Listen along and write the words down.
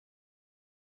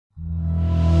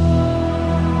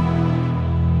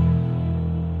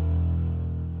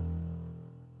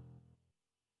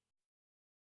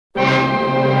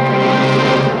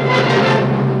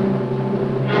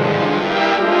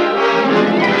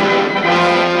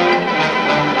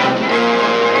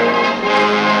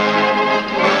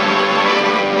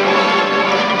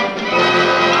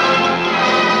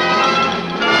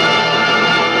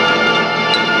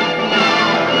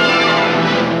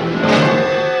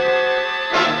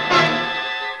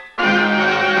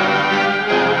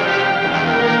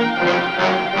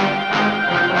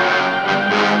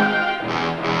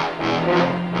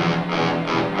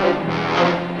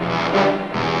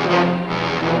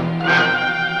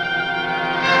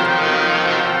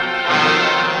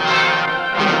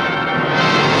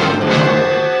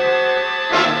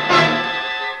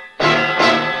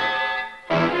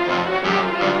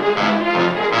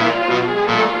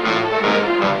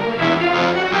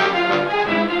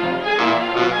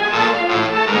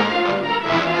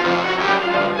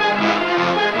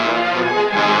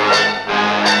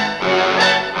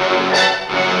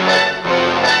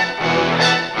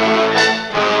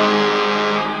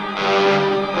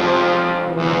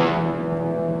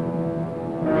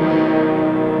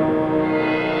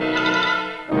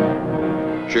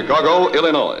Chicago,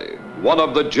 Illinois, one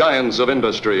of the giants of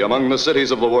industry among the cities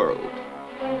of the world.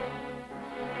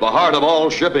 The heart of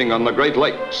all shipping on the Great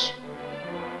Lakes.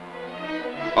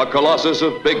 A colossus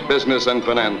of big business and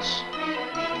finance.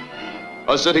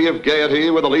 A city of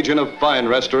gaiety with a legion of fine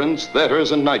restaurants,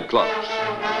 theaters, and nightclubs.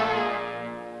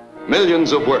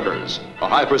 Millions of workers, a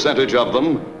high percentage of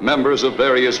them members of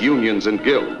various unions and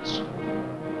guilds.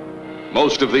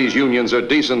 Most of these unions are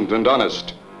decent and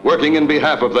honest, working in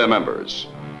behalf of their members.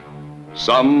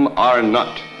 Some are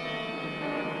not.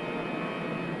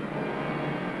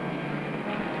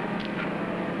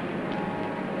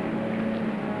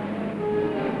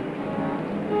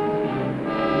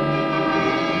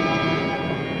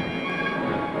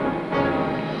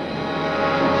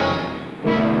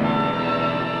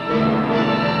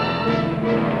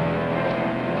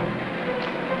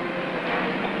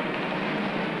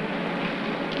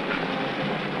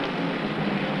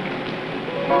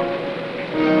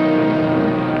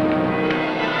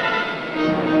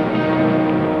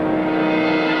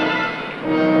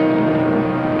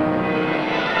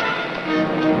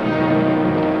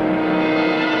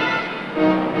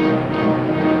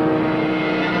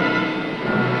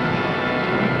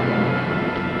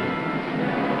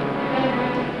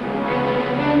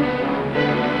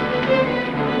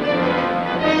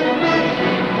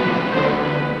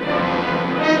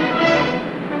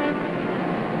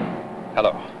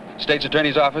 State's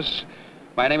Attorney's Office.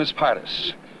 My name is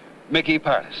Partis. Mickey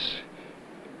Partis.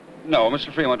 No,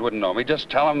 Mr. Fremont wouldn't know me. Just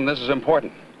tell him this is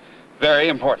important. Very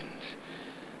important.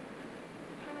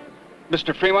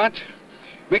 Mr. Fremont,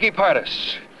 Mickey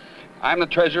Partis. I'm the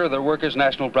treasurer of the Workers'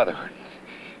 National Brotherhood.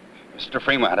 Mr.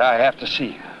 Fremont, I have to see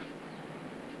you.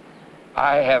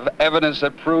 I have evidence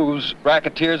that proves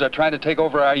racketeers are trying to take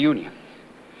over our union.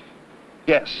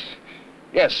 Yes.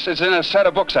 Yes, it's in a set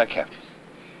of books I kept.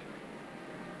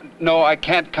 No, I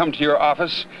can't come to your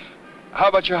office. How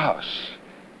about your house?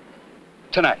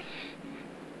 Tonight.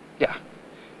 Yeah.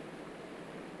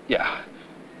 Yeah.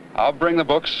 I'll bring the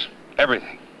books,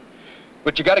 everything.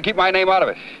 But you got to keep my name out of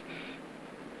it.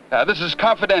 This is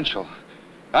confidential.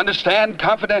 Understand?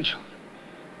 Confidential.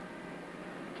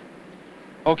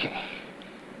 Okay.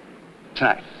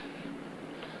 Tonight.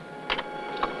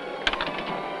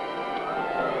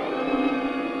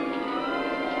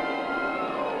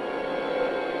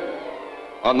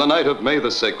 On the night of May the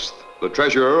 6th, the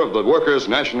treasurer of the Workers'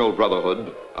 National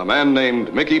Brotherhood, a man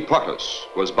named Mickey Partis,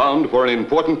 was bound for an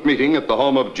important meeting at the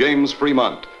home of James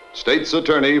Fremont, state's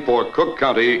attorney for Cook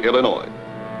County, Illinois.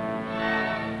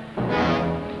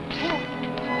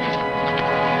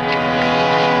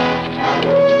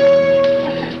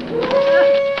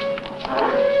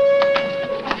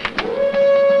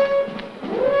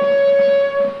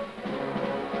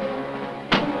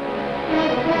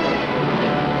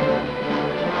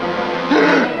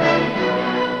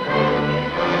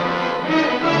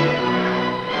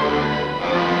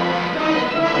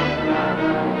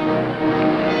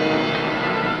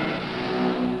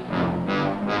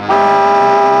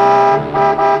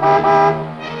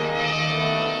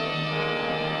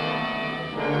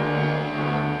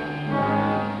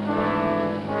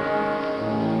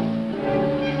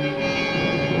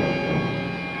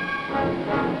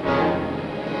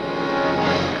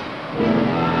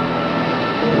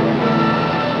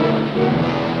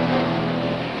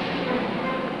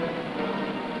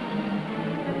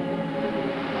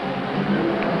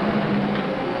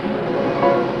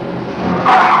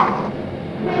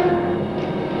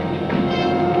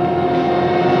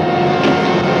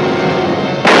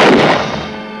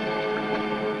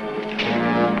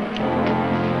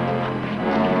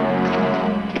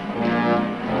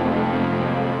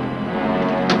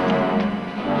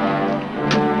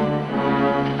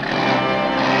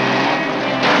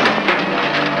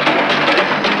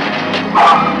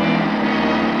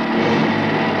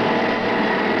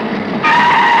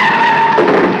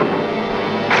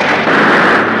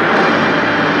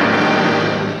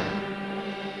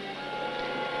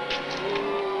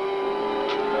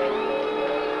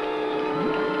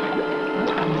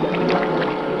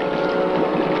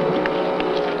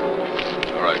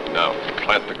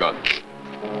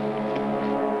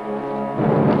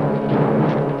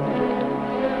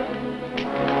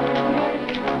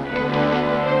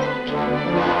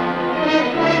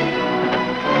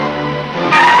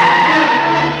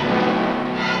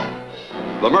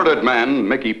 The murdered man,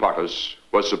 Mickey Partis,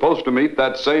 was supposed to meet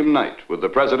that same night with the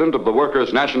president of the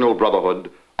Workers' National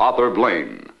Brotherhood, Arthur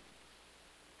Blaine.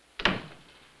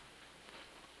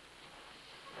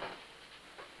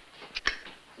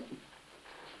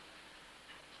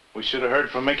 We should have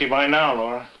heard from Mickey by now,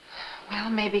 Laura. Well,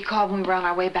 maybe he called when we were on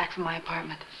our way back from my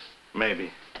apartment.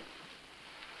 Maybe.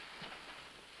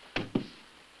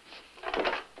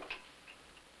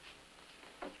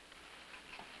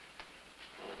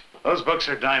 Those books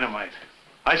are dynamite.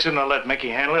 I shouldn't have let Mickey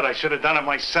handle it. I should have done it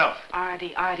myself.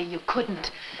 Artie, you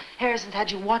couldn't. Harrison's had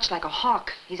you watched like a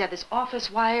hawk. He's had this office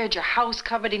wired, your house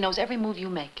covered. He knows every move you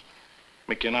make.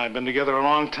 Mickey and I have been together a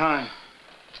long time.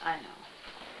 I know.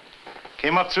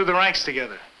 Came up through the ranks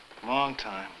together. Long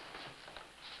time.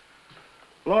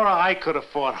 Laura, I could have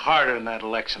fought harder in that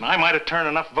election. I might have turned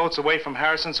enough votes away from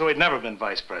Harrison so he'd never been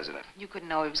vice president. You couldn't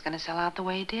know he was going to sell out the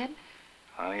way he did?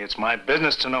 Honey, it's my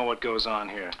business to know what goes on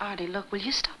here. Artie, look, will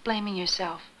you stop blaming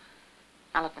yourself?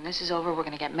 Now, look, when this is over, we're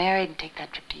going to get married and take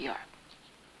that trip to Europe.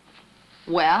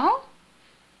 Well?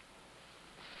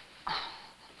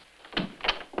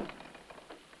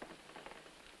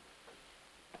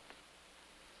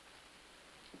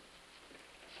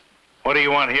 What do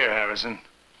you want here, Harrison?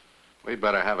 We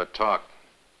better have a talk.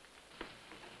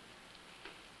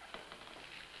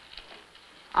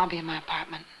 I'll be in my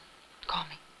apartment. Call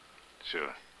me.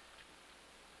 Sure.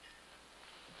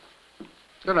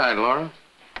 Good night, Laura.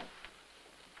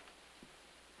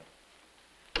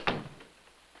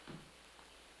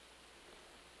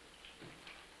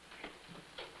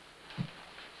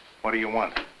 What do you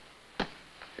want?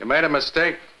 You made a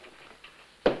mistake.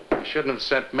 You shouldn't have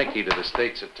sent Mickey to the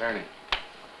state's attorney.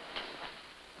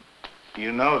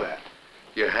 You know that.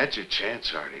 You had your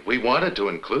chance, Artie. We wanted to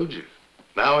include you.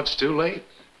 Now it's too late.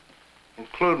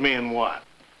 Include me in what?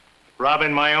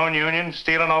 Robbing my own union?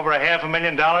 Stealing over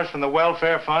 $500,000 from the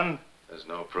welfare fund? There's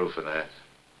no proof of that.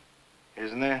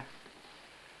 Isn't there?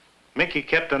 Mickey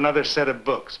kept another set of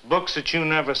books. Books that you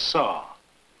never saw.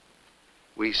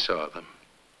 We saw them.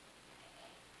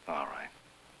 All right.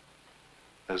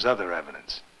 There's other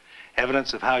evidence.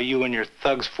 Evidence of how you and your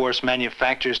thugs force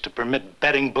manufacturers to permit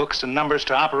betting books and numbers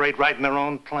to operate right in their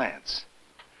own plants.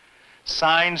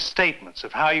 Signed statements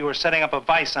of how you were setting up a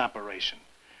vice operation,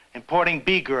 importing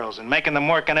B-girls and making them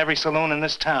work in every saloon in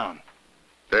this town.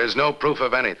 There's no proof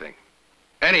of anything.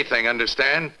 Anything,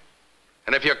 understand?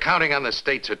 And if you're counting on the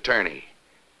state's attorney,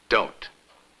 don't.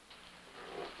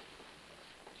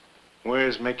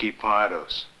 Where's Mickey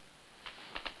Pardos?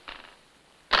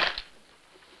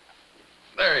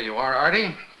 There you are,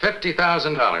 Artie.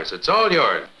 $50,000. It's all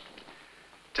yours.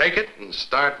 Take it and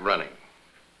start running.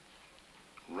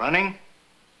 Running?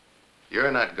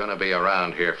 You're not going to be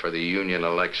around here for the union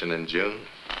election in June.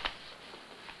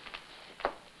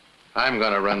 I'm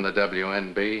going to run the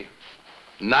WNB,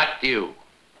 not you.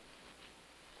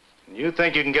 You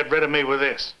think you can get rid of me with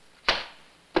this?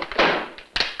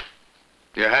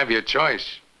 You have your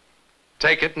choice.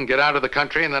 Take it and get out of the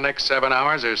country in the next 7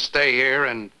 hours, or stay here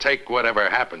and take whatever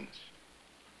happens.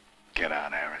 Get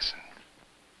out, Harrison.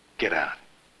 Get out.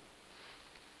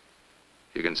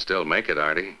 You can still make it,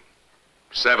 Artie.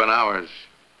 7 hours.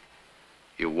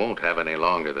 You won't have any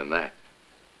longer than that.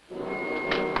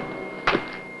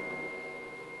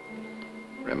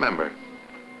 Remember,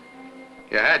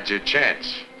 you had your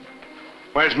chance.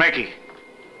 Where's Mickey?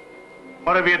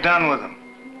 What have you done with him?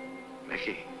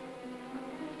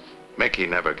 Mickey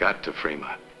never got to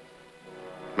Fremont.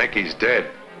 Mickey's dead.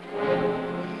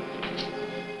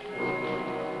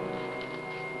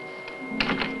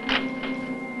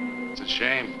 It's a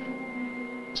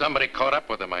shame. Somebody caught up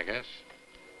with him, I guess.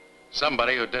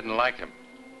 Somebody who didn't like him.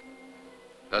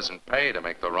 Doesn't pay to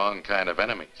make the wrong kind of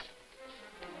enemies.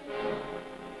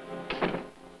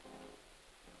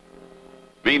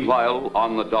 Meanwhile,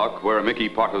 on the dock where Mickey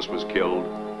Partis was killed,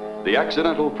 the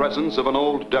accidental presence of an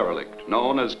old derelict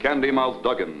known as Candy Mouth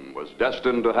Duggan was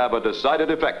destined to have a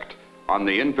decided effect on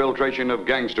the infiltration of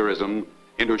gangsterism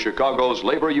into Chicago's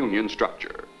labor union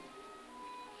structure.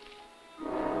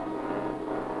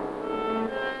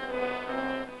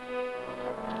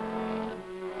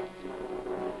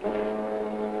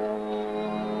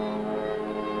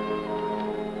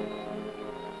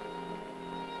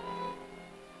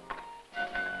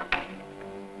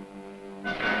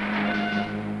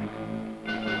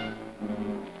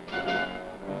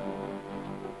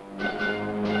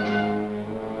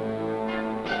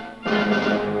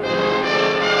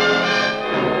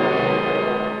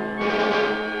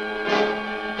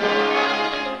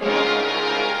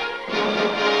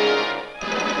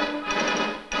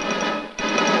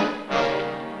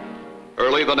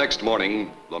 The next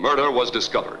morning, the murder was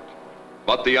discovered,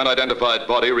 but the unidentified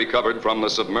body recovered from the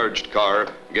submerged car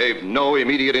gave no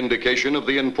immediate indication of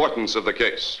the importance of the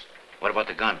case. What about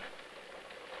the gun?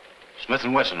 Smith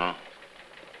 & Wesson, huh?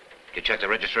 Did you check the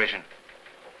registration?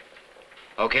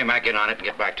 Okay, Mac, get on it and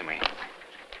get back to me.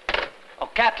 Oh,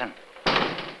 Captain.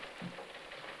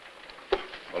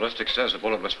 Ballistics says the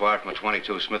bullet was fired from a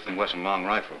 .22 Smith & Wesson long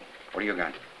rifle. What do you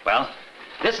got? Well,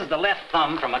 this is the left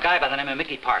thumb from a guy by the name of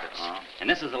Mickey Partis. And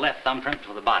this is the left thumbprint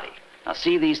for the body. Now,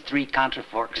 see these 3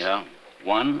 contraforks? Yeah.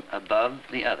 One above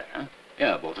the other, huh?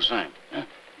 Yeah, both the same. Huh?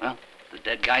 Well, the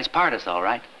dead guy's Partis, all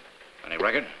right. Any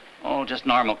record? Oh, just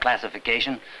normal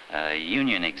classification.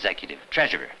 Union executive,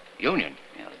 treasurer. Union?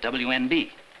 Yeah, WNB.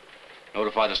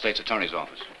 Notify the state's attorney's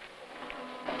office.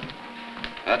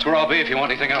 That's where I'll be if you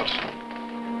want anything else.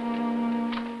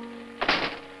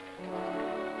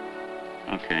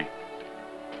 Okay.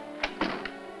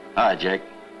 Hi, Jake.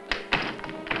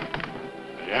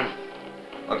 Jim?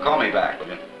 Well, call me back, will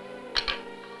you?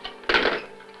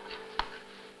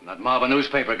 That mob of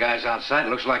newspaper guys outside, it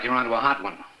looks like you're onto a hot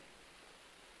one.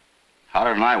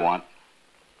 Hotter than I want.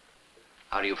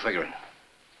 How do you figure it?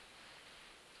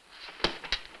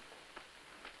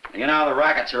 You know, the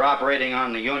rackets are operating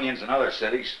on the unions in other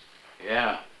cities.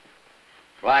 Yeah.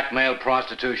 Blackmail,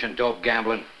 prostitution, dope,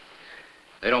 gambling.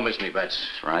 They don't miss any bets.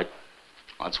 That's right.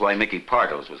 That's why Mickey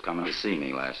Partis was coming to see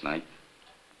me last night.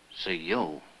 See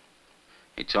you?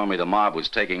 He told me the mob was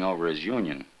taking over his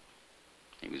union.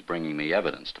 He was bringing me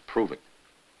evidence to prove it.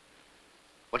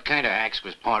 What kind of axe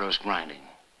was Partis grinding?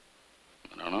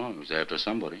 I don't know. He was after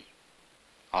somebody.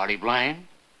 Artie Blaine?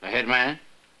 The head man?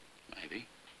 Maybe.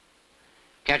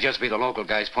 Can't just be the local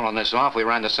guys pulling this off. We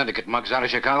ran the syndicate mugs out of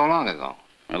Chicago long ago.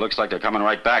 It looks like they're coming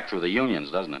right back through the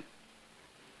unions, doesn't it?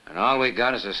 And all we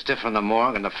got is a stiff from the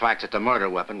morgue and the fact that the murder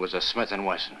weapon was a Smith &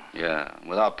 Wesson. Yeah.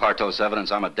 Without Partos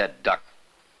evidence, I'm a dead duck.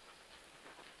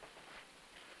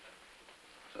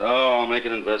 So I'll make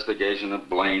an investigation of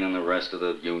Blaine and the rest of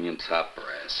the union top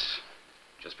brass.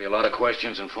 Just be a lot of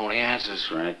questions and phony answers.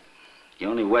 That's right. The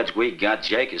only wedge we got,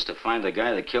 Jake, is to find the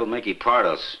guy that killed Mickey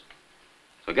Partis.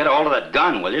 So get a hold of that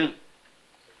gun, will you?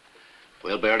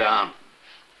 We'll bear down.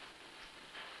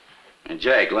 And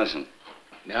Jake, listen.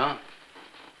 Yeah?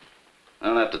 I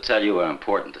don't have to tell you how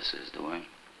important this is, do I?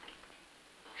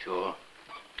 Sure.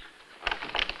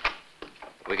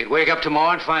 We could wake up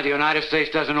tomorrow and find the United States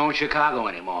doesn't own Chicago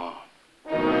anymore.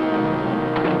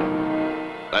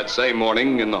 That same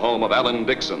morning, in the home of Alan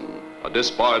Dixon, a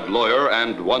disbarred lawyer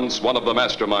and once one of the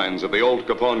masterminds of the old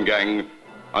Capone gang,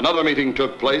 another meeting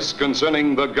took place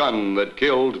concerning the gun that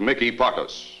killed Mickey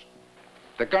Partis.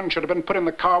 The gun should have been put in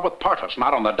the car with Partis,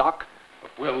 not on the dock.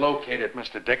 We'll locate it,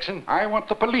 Mr. Dixon. I want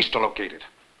the police to locate it.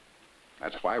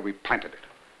 That's why we planted it.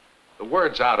 The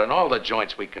word's out in all the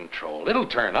joints we control. It'll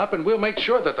turn up, and we'll make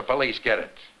sure that the police get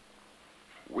it.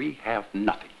 We have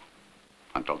nothing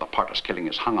until the Partis killing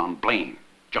is hung on Blaine.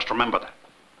 Just remember that.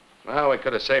 Well, we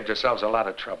could have saved ourselves a lot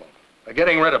of trouble by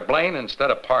getting rid of Blaine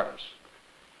instead of Partis.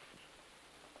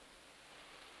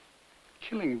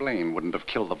 Killing Blaine wouldn't have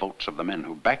killed the votes of the men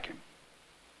who back him.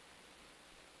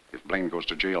 If Blaine goes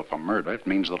to jail for murder, it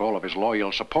means that all of his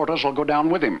loyal supporters will go down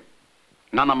with him.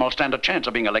 None of them will stand a chance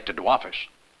of being elected to office.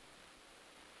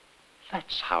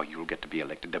 That's how you'll get to be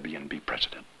elected WNB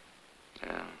president.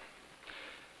 Yeah.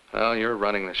 Well, you're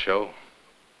running the show.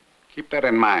 Keep that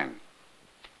in mind.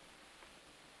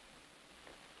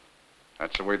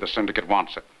 That's the way the syndicate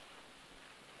wants it.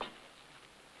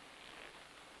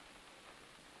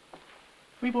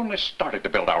 We've only started to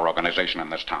build our organization in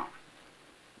this town.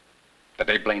 The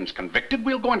day Blaine's convicted,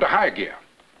 we'll go into high gear.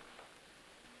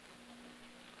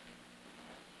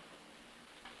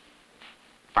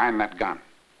 Find that gun.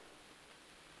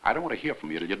 I don't want to hear from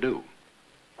you till you do.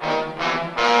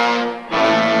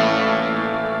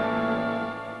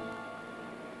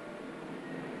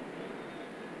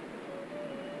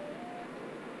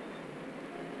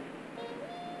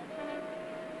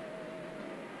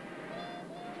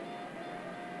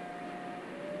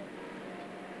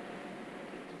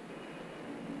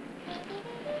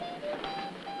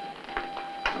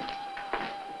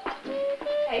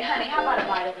 Hey, honey, how about a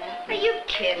bite of that? Are you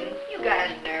kidding? You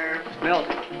got a nerve. Milk.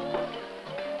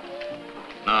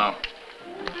 No.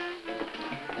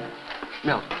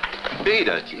 Milk. Beat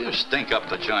it. You stink up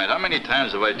the joint. How many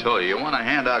times have I told you? You want a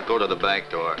handout, go to the back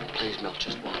door. Please, Milk,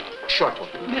 just one. Short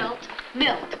one. Milt.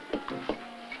 Milt.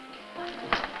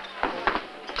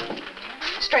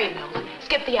 Straight, Milt.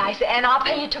 Skip the ice, and I'll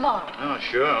pay you tomorrow. Oh,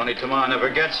 sure. Only tomorrow never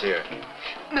gets here.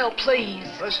 Milt, please.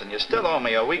 Listen, you still owe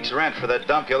me a week's rent for that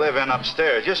dump you live in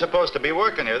upstairs. You're supposed to be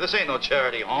working here. This ain't no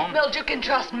charity home. Milt, you can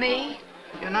trust me.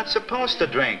 You're not supposed to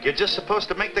drink. You're just supposed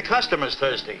to make the customers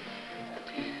thirsty.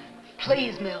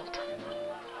 Please, Milt.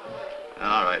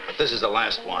 All right, but this is the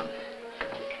last one.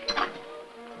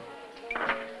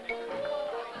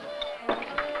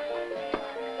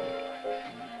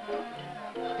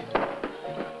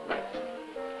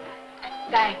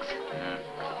 Thanks.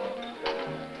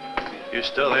 You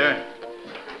still here?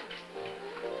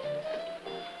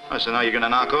 Oh, so now you're gonna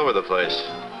knock over the place.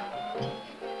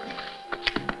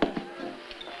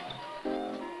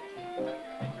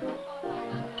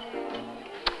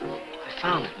 I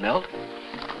found it, Milt.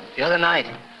 The other night.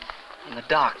 On the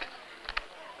dock.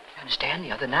 You understand?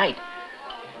 The other night.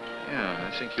 Yeah,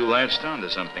 I think you latched onto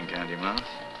something, Candy Mouth.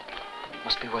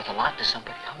 Must be worth a lot to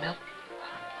somebody, huh, Milt?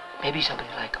 Maybe somebody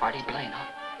like Artie Blaine, huh?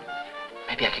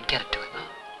 Maybe I could get it to him, huh?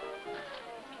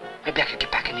 Maybe I could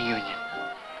get back in the Union.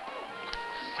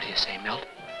 What do you say, Milt?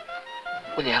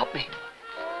 Will you help me?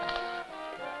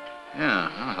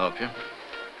 Yeah, I'll help you.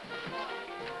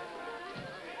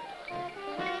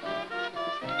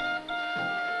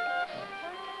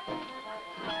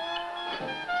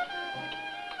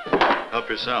 Help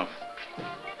yourself.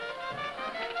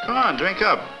 Come on, drink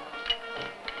up.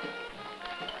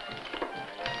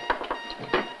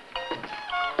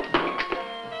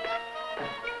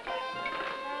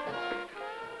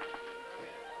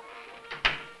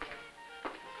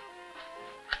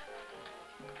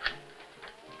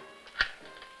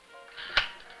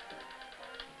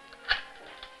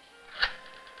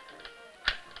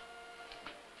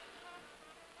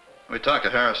 We talked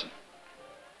to Harrison.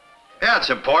 Yeah, it's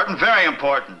important, very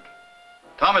important.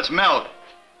 Tom, it's Milt.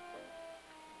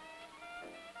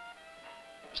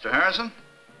 Mr. Harrison?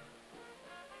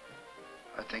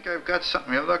 I think I've got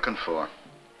something you're looking for.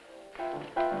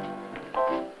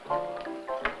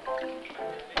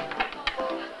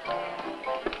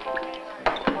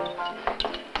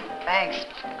 Thanks.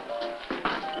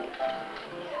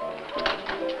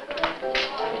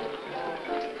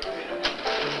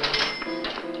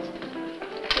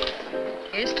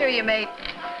 Here's to you, mate.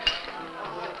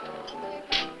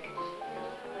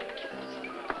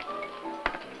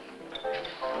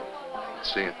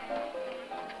 See it.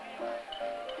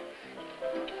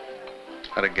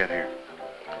 How'd it get here?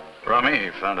 Rummy, he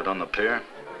found it on the pier.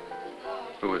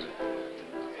 Who is it?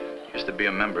 Used to be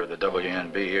a member of the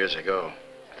WNB years ago.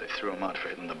 They threw him out for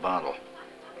hitting the bottle.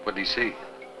 What'd he see?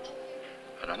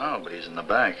 I don't know, but he's in the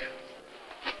bank.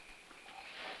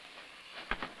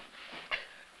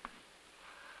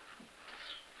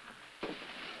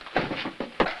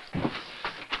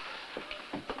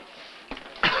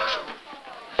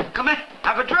 Come in.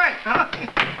 Have a drink, huh?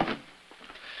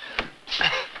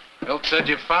 Milt said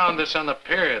you found this on the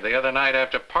pier the other night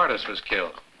after Partis was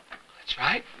killed. That's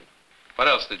right. What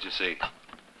else did you see?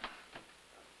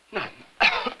 None.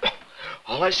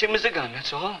 All I seen was a gun,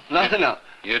 that's all. Nothing else.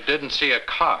 You didn't see a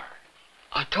car.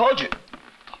 I told you.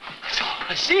 That's all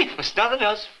I see. There's nothing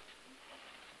else.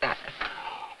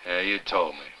 Yeah, you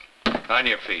told me. On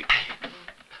your feet.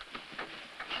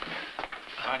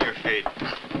 On your feet.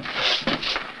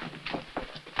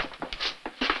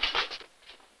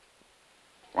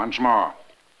 Once more.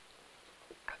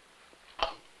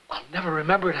 I'll never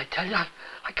remember it, I tell you.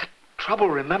 I got trouble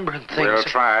remembering things. We'll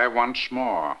try once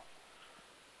more.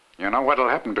 You know what'll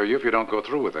happen to you if you don't go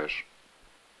through with this.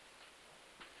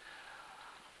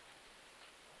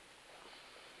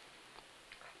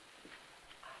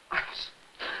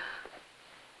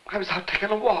 I was out taking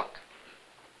a walk,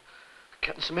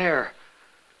 getting some air,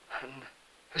 and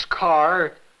his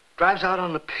car drives out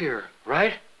on the pier,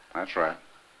 right? That's right.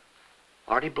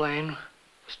 Artie Blaine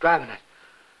was driving it.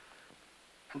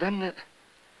 And then,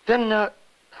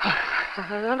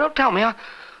 don't tell me, huh?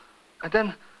 And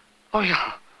then, oh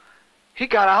yeah, he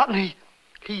got out and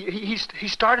he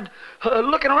started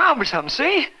looking around for something,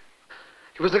 see?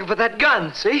 He was looking for that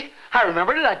gun, see? I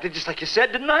remembered it. I did just like you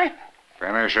said, didn't I?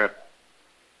 Finish it.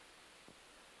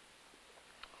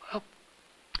 Well,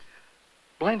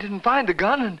 Blaine didn't find the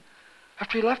gun, and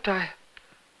after he left, I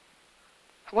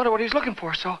wondered what he was looking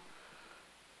for, so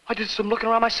I did some looking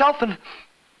around myself, and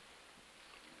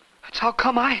that's how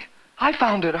come I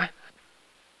found it.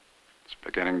 It's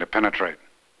beginning to penetrate.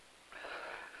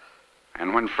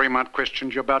 And when Fremont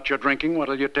questions you about your drinking,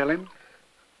 what'll you tell him?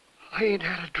 I ain't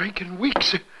had a drink in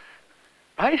weeks,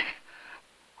 right?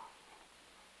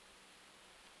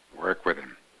 Work with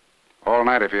him. All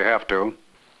night if you have to.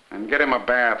 And get him a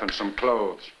bath and some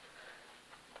clothes.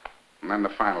 And then the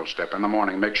final step. In the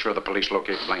morning, make sure the police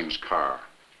locate Blaine's car.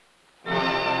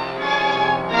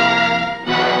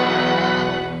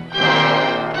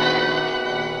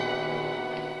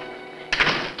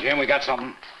 Jim, we got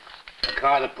something. The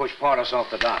car that pushed Partis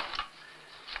off the dock.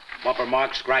 Bumper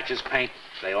marks, scratches, paint,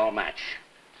 they all match.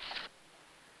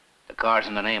 The car's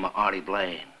in the name of Artie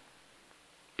Blaine.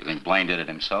 You think Blaine did it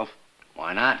himself?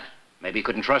 Why not? Maybe he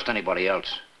couldn't trust anybody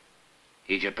else.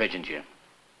 He's your pigeon, Jim.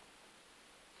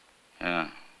 Yeah.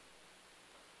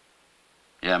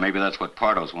 Yeah, maybe that's what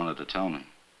Pardos wanted to tell me.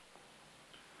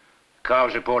 The car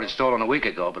was reported stolen a week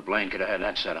ago, but Blaine could have had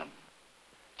that set up.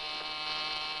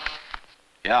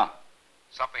 Yeah.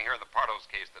 Something here in the Pardos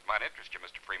case that might interest you,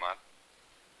 Mr. Fremont.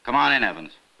 Come on in,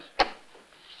 Evans.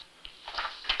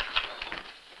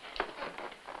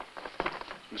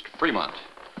 Mr. Fremont.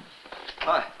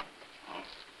 Hi.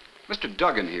 Mr.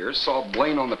 Duggan here saw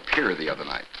Blaine on the pier the other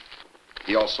night.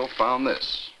 He also found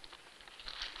this.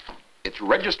 It's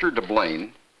registered to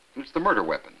Blaine, and it's the murder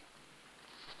weapon.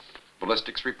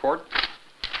 Ballistics report,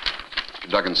 Mr.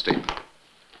 Duggan's statement.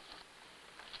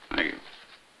 Thank you.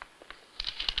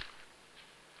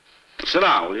 Sit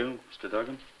down, will you, Mr.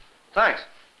 Duggan? Thanks.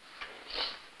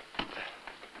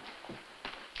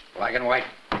 Black and white.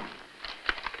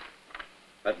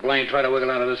 Let Blaine try to wiggle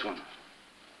out of this one.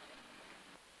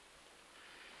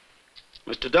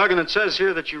 Mr. Duggan, it says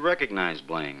here that you recognize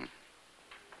Blaine.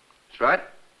 That's right.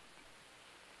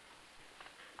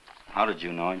 How did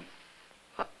you know him?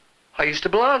 I used to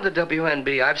belong to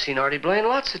WNB. I've seen Artie Blaine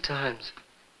lots of times.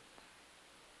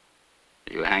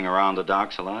 Do you hang around the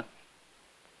docks a lot?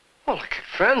 Well, I got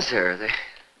friends here.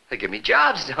 They give me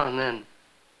jobs down and then.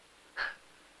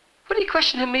 What are you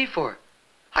questioning me for?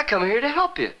 I come here to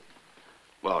help you.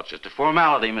 Well, it's just a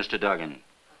formality, Mr. Duggan.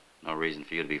 No reason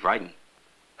for you to be frightened.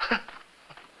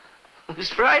 Who's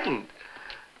frightened?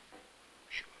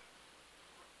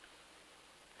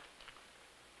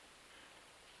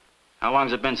 How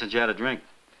long's it been since you had a drink?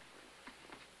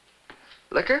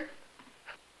 Liquor?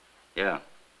 Yeah.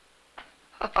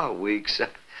 Oh, weeks.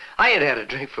 I ain't had a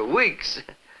drink for weeks.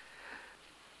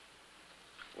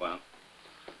 Well,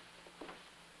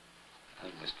 I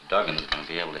think Mr. Duggan is going to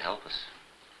be able to help us.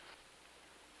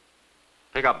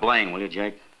 Pick up Blaine, will you,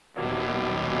 Jake?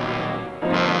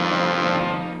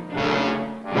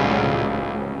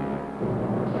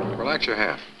 Relax your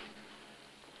half.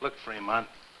 Look, Fremont,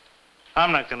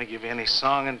 I'm not going to give you any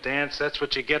song and dance. That's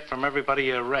what you get from everybody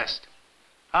you arrest.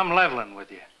 I'm leveling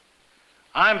with you.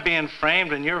 I'm being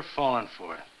framed and you're falling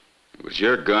for it. It was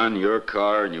your gun, your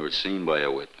car, and you were seen by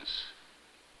a witness.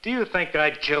 Do you think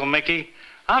I'd kill Mickey?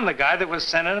 I'm the guy that was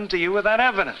sending him to you with that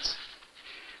evidence.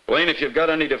 Blaine, if you've got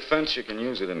any defense, you can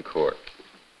use it in court.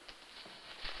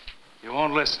 You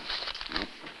won't listen. No.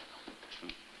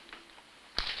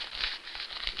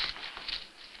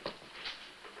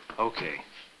 Okay.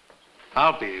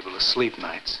 I'll be able to sleep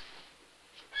nights.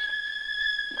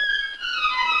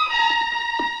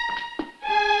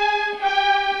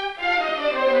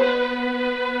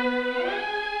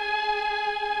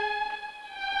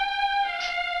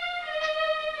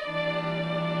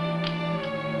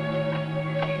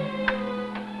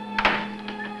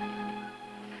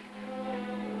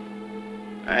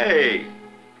 Hey.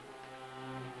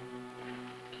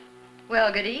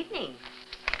 Well, good evening.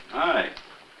 Hi.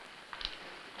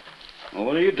 Well,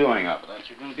 what are you doing up? I thought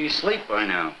you were going to be asleep by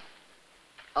now.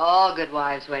 All good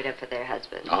wives wait up for their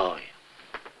husbands. Oh,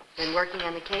 yeah. Been working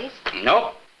on the case?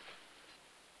 Nope.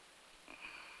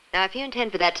 Now, if you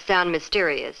intend for that to sound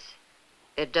mysterious,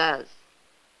 it does.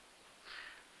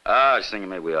 I was thinking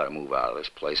maybe we ought to move out of this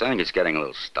place. I think it's getting a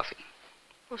little stuffy.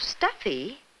 Well,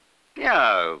 stuffy?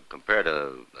 Yeah, compared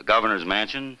to the governor's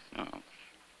mansion. You know.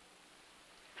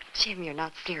 Jim, you're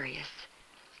not serious.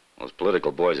 Those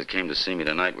political boys that came to see me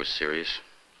tonight were serious.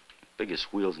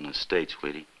 Biggest wheels in the state,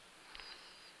 sweetie.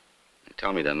 They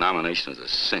tell me the nomination is a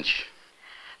cinch.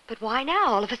 But why now,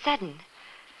 all of a sudden?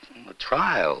 A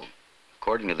trial.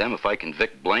 According to them, if I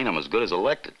convict Blaine, I'm as good as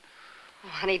elected. Oh,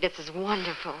 honey, this is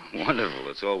wonderful. Wonderful.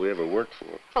 That's all we ever worked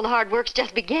for. Well, the hard work's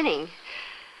just beginning.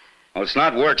 Well, it's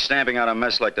not work stamping out a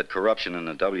mess like that corruption in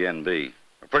the WNB.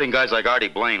 Or putting guys like Artie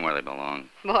Blaine where they belong.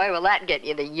 Boy, will that get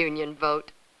you the union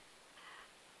vote.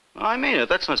 Oh, I mean it.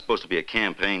 That's not supposed to be a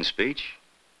campaign speech.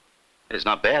 It's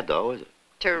not bad, though, is it?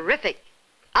 Terrific.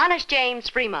 Honest James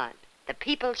Fremont, the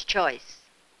people's choice.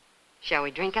 Shall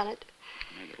we drink on it?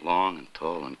 Make it long and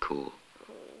tall and cool.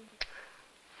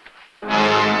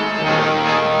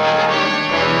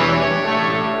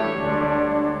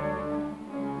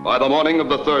 By the morning of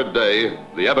the third day,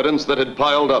 the evidence that had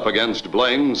piled up against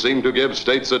Blaine seemed to give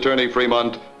State's Attorney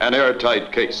Fremont an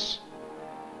airtight case.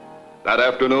 That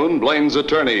afternoon, Blaine's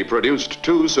attorney produced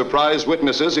two surprise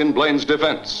witnesses in Blaine's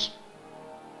defense.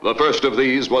 The first of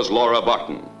these was Laura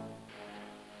Barton.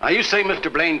 Now, you say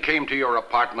Mr. Blaine came to your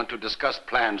apartment to discuss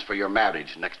plans for your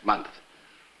marriage next month.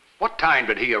 What time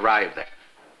did he arrive there?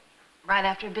 Right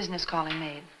after a business call he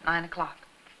made, 9 o'clock.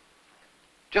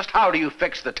 Just how do you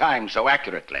fix the time so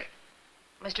accurately?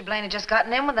 Mr. Blaine had just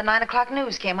gotten in when the 9 o'clock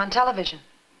news came on television.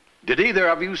 Did either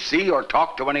of you see or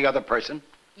talk to any other person?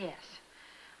 Yes.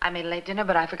 I made a late dinner,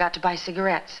 but I forgot to buy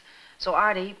cigarettes. So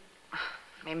Artie,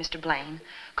 Mr. Blaine,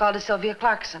 called to Sylvia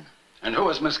Clarkson. And who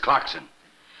is Miss Clarkson?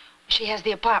 She has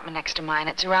the apartment next to mine.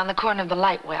 It's around the corner of the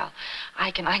light well. I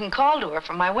can call to her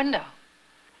from my window.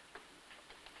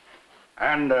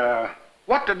 And,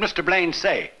 what did Mr. Blaine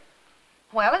say?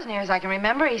 Well, as near as I can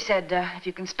remember, he said, if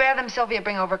you can spare them, Sylvia,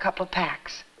 bring over a couple of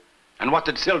packs. And what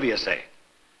did Sylvia say?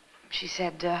 She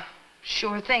said,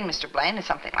 sure thing, Mr. Blaine, or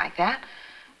something like that.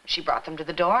 She brought them to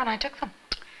the door, and I took them.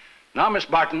 Now, Miss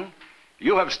Barton,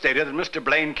 you have stated that Mr.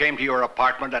 Blaine came to your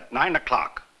apartment at 9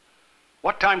 o'clock.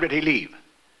 What time did he leave?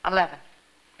 11.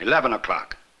 11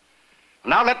 o'clock.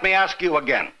 Now let me ask you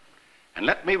again, and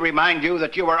let me remind you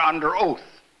that you are under oath.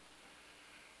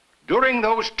 During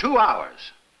those 2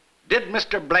 hours, did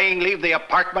Mr. Blaine leave the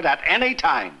apartment at any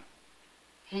time?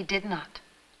 He did not.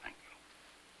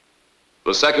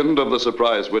 The second of the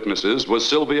surprise witnesses was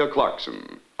Sylvia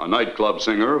Clarkson, a nightclub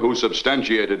singer who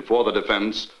substantiated for the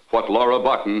defense what Laura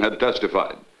Barton had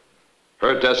testified.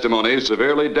 Her testimony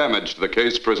severely damaged the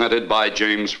case presented by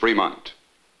James Fremont.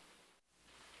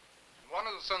 One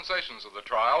of the sensations of the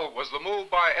trial was the move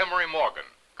by Emery Morgan,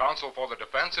 counsel for the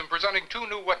defense, in presenting 2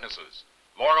 new witnesses,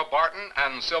 Laura Barton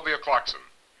and Sylvia Clarkson.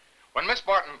 When Miss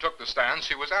Barton took the stand,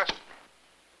 she was asked...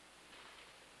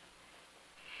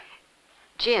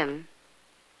 Jim,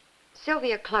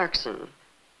 Sylvia Clarkson,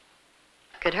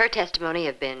 could her testimony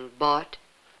have been bought?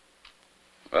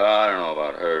 Well, I don't know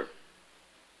about her.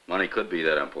 Money could be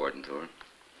that important to her.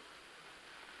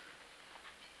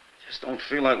 Just don't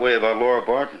feel that way about Laura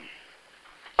Barton.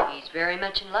 She's very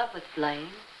much in love with Blaine.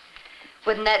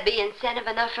 Wouldn't that be incentive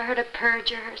enough for her to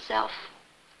perjure herself?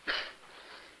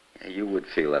 Yeah, you would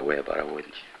feel that way about her,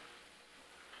 wouldn't you?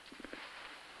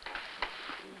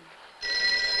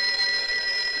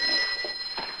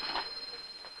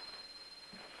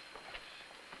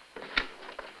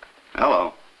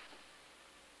 Hello.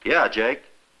 Yeah, Jake.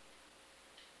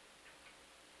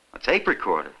 A tape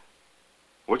recorder.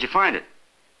 Where'd you find it?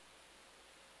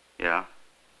 Yeah.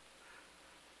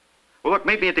 Well, look,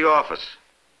 meet me at the office.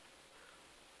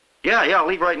 Yeah, I'll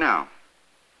leave right now.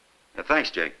 Yeah, thanks,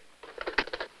 Jake.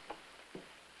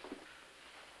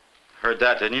 Heard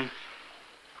that, didn't you?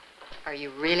 Are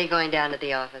you really going down to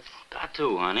the office? Got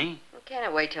to, honey. Well, can't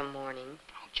it wait till morning?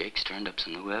 Oh, Jake's turned up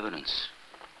some new evidence.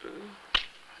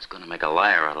 He's gonna make a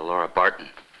liar out of Laura Barton.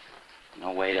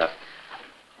 No, wait up.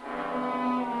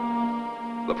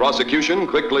 The prosecution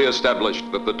quickly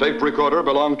established that the tape recorder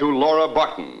belonged to Laura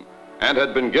Barton and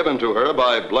had been given to her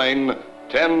by Blaine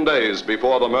 10 days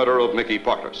before the murder of Mickey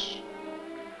Partis.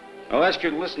 I'll ask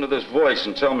you to listen to this voice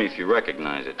and tell me if you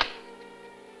recognize it.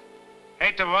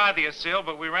 Hate to bother you, Sil,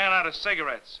 but we ran out of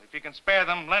cigarettes. If you can spare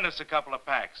them, lend us a couple of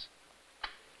packs.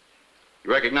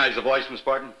 You recognize the voice, Miss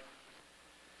Barton?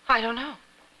 I don't know.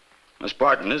 Miss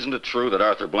Barton, isn't it true that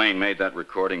Arthur Blaine made that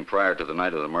recording prior to the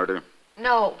night of the murder?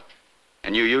 No.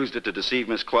 And you used it to deceive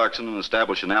Miss Clarkson and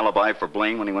establish an alibi for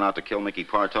Blaine when he went out to kill Mickey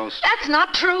Partos? That's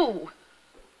not true.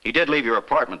 He did leave your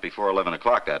apartment before 11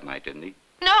 o'clock that night, didn't he?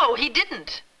 No, he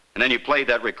didn't. And then you played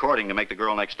that recording to make the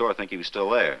girl next door think he was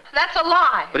still there. That's a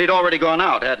lie. But he'd already gone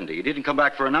out, hadn't he? He didn't come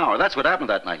back for an hour. That's what happened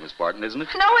that night, Miss Barton, isn't it?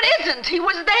 No, it isn't. He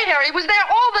was there. He was there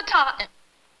all the time.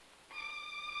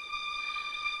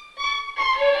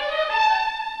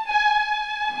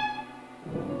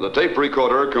 The tape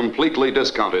recorder completely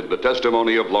discounted the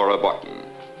testimony of Laura Barton.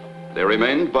 There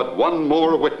remained but one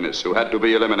more witness who had to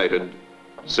be eliminated,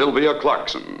 Sylvia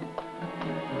Clarkson.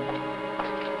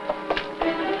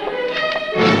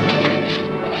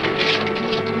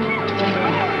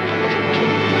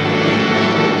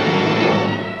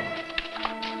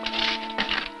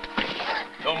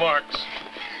 No marks.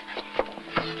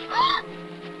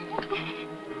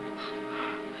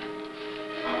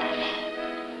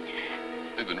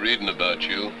 I've been reading about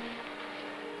you.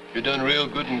 You done real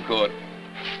good in court.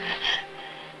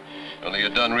 Only you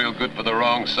done real good for the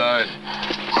wrong side.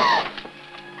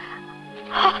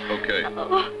 Okay.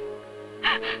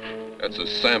 That's a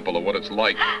sample of what it's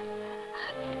like.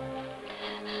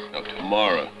 Now,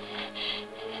 tomorrow,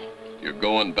 you're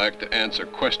going back to answer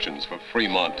questions for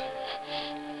Fremont.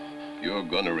 You're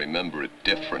gonna remember it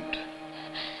different.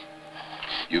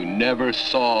 You never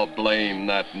saw Blaine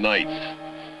that night.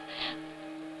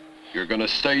 You're gonna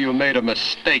say you made a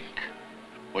mistake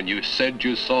when you said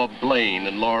you saw Blaine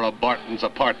in Laura Barton's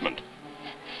apartment.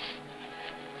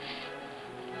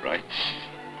 Right?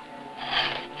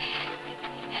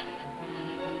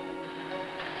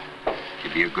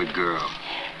 You be a good girl.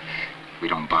 We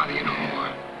don't bother you no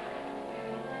more.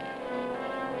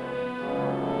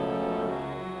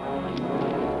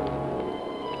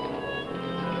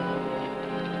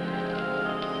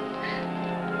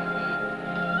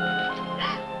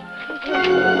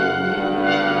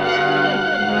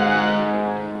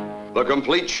 The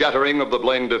complete shattering of the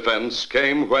Blaine defense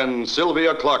came when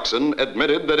Sylvia Clarkson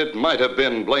admitted that it might have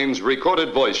been Blaine's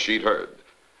recorded voice she'd heard,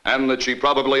 and that she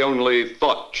probably only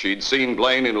thought she'd seen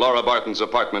Blaine in Laura Barton's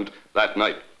apartment that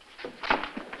night.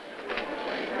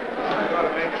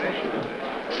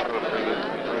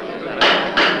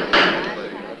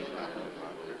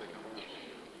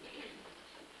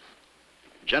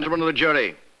 Gentlemen of the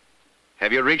jury,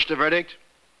 have you reached a verdict?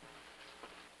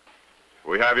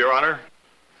 We have, Your Honor.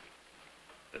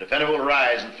 The defendant will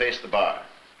rise and face the bar.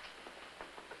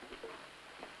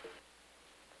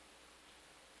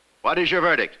 What is your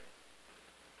verdict?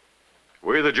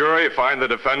 We, the jury, find the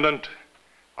defendant,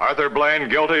 Arthur Blaine,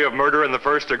 guilty of murder in the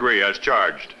first degree as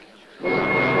charged. Court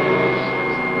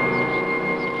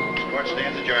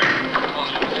stands adjourned.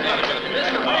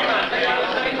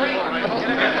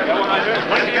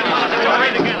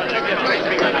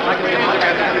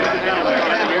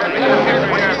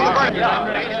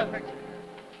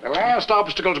 The last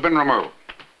obstacle's been removed.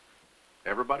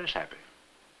 Everybody's happy.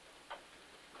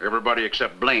 Everybody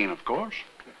except Blaine, of course.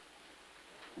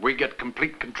 We get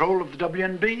complete control of the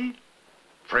WNB.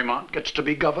 Fremont gets to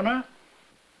be governor.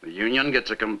 The Union gets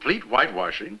a complete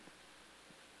whitewashing.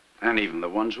 And even the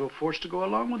ones who are forced to go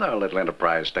along with our little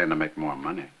enterprise stand to make more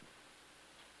money.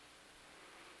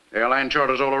 Airline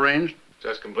charters all arranged?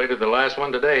 Just completed the last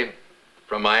one today,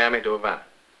 from Miami to Havana.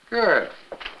 Good.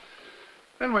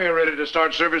 Then we are ready to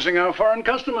start servicing our foreign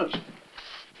customers.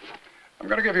 I'm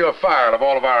going to give you a file of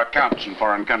all of our accounts in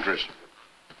foreign countries.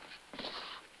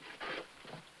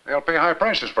 They'll pay high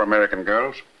prices for American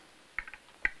girls.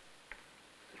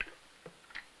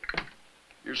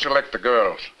 You select the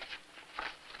girls.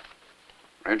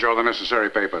 Arrange all the necessary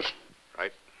papers.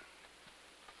 Right.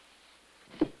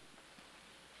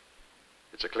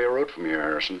 It's a clear road from here,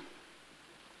 Harrison.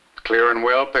 Clear and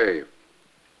well paved.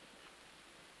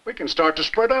 We can start to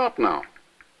spread out now.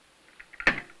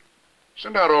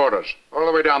 Send out orders all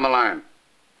the way down the line.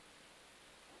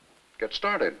 Get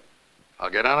started.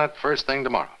 I'll get on it first thing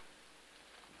tomorrow.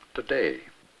 Today.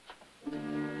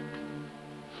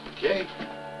 Okay.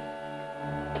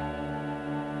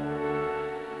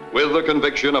 With the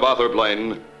conviction of Arthur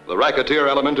Blaine, the racketeer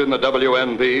element in the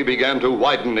WNB began to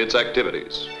widen its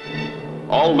activities.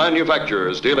 All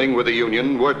manufacturers dealing with the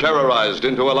Union were terrorized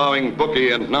into allowing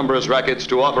bookie and numbers rackets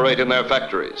to operate in their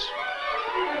factories.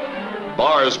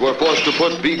 Bars were forced to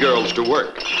put B-girls to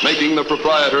work, making the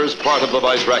proprietors part of the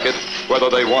vice racket, whether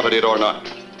they wanted it or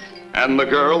not. And the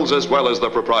girls, as well as the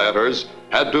proprietors,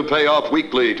 had to pay off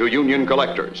weekly to Union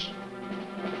collectors.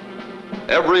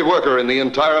 Every worker in the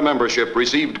entire membership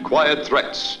received quiet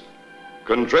threats.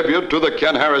 Contribute to the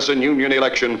Ken Harrison Union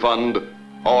Election Fund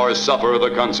or suffer the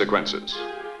consequences.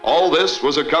 All this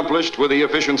was accomplished with the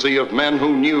efficiency of men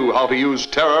who knew how to use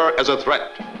terror as a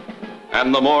threat.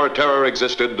 And the more terror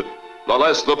existed, the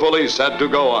less the police had to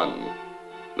go on.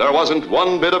 There wasn't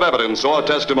one bit of evidence or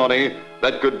testimony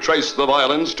that could trace the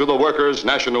violence to the Workers'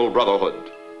 National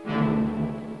Brotherhood.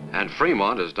 And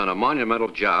Fremont has done a monumental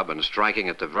job in striking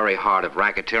at the very heart of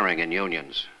racketeering in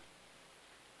unions.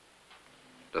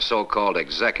 The so-called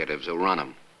executives who run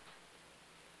them.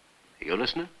 You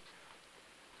listening?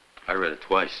 I read it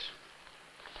twice.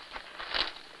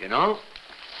 You know,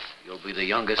 you'll be the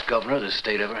youngest governor the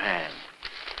state ever had.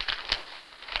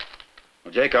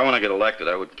 Well, Jake, I want to get elected.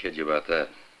 I wouldn't kid you about that.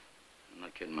 I'm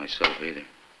not kidding myself either.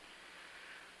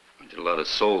 I did a lot of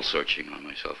soul searching on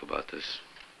myself about this.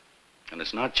 And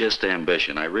it's not just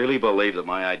ambition. I really believe that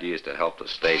my idea is to help the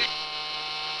state.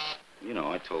 You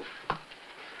know, I told...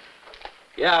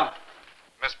 Yeah.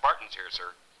 Miss Barton's here,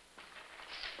 sir.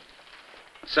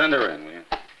 Send her in, will you?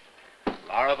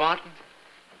 Laura Barton?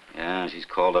 Yeah, she's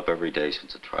called up every day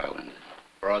since the trial ended.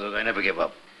 Brother, they never give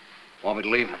up. Want me to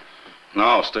leave?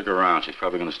 No, stick around. She's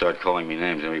probably going to start calling me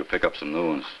names, and we'll pick up some new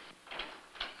ones.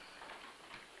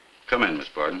 Come in, Miss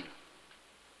Barton.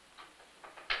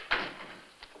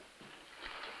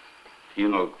 You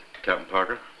know Captain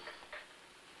Parker?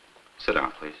 Sit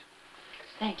down, please.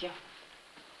 Thank you.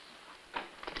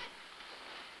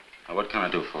 Now, what can I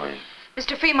do for you?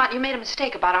 Mr. Fremont, you made a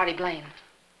mistake about Artie Blaine.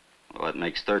 Well, that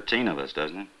makes 13 of us,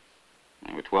 doesn't it?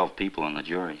 There were 12 people on the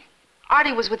jury.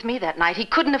 Artie was with me that night. He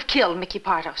couldn't have killed Mickey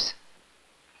Partos.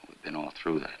 We've been all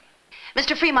through that.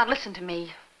 Mr. Fremont, listen to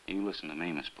me. You listen to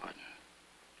me, Miss Barton.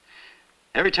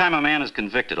 Every time a man is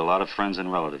convicted, a lot of friends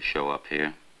and relatives show up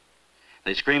here.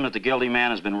 They scream that the guilty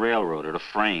man has been railroaded or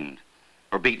framed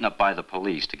or beaten up by the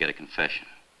police to get a confession.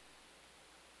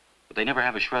 But they never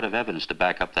have a shred of evidence to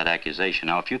back up that accusation.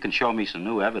 Now, if you can show me some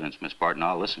new evidence, Miss Barton,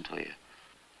 I'll listen to you.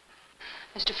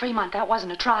 Mr. Fremont, that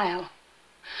wasn't a trial.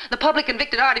 The public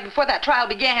convicted Artie before that trial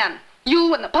began.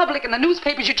 You and the public and the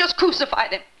newspapers, you just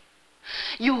crucified him.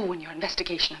 You and your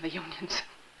investigation of the unions.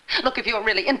 Look, if you're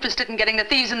really interested in getting the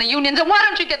thieves in the unions, then why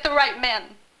don't you get the right men?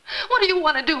 What do you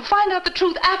want to do? Find out the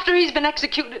truth after he's been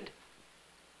executed.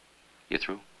 You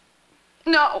through?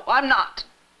 No, I'm not.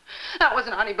 That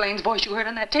wasn't Artie Blaine's voice you heard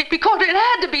on that tape recorder. It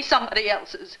had to be somebody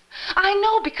else's. I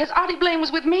know because Artie Blaine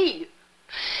was with me.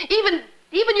 Even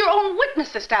your own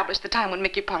witness established the time when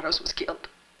Mickey Pardos was killed.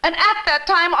 And at that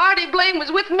time, Artie Blaine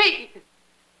was with me.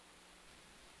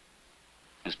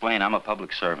 Miss Blaine, I'm a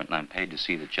public servant, and I'm paid to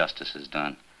see that justice is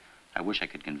done. I wish I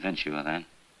could convince you of that.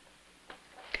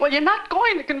 Well, you're not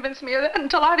going to convince me of that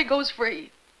until Artie goes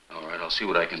free. All right, I'll see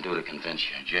what I can do to convince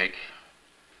you. Jake,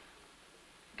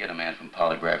 get a man from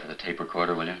Polygraph for the tape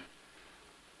recorder, will you?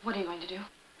 What are you going to do?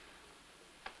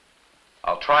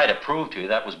 I'll try to prove to you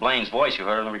that was Blaine's voice you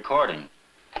heard on the recording.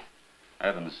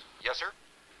 Evans. Yes, sir?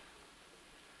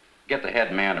 Get the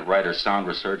head man at Writer's Sound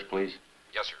Research, please.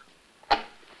 Yes, sir.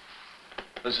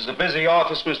 This is a busy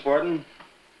office, Miss Barton.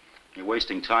 You're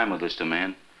wasting time with this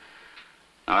demand.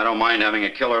 Now, I don't mind having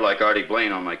a killer like Artie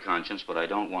Blaine on my conscience, but I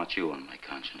don't want you on my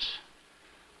conscience.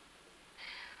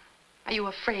 Are you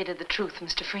afraid of the truth,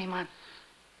 Mr. Fremont?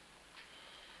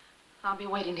 I'll be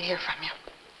waiting to hear from you.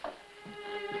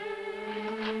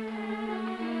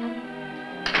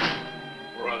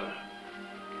 Brother.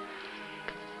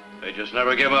 They just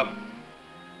never give up.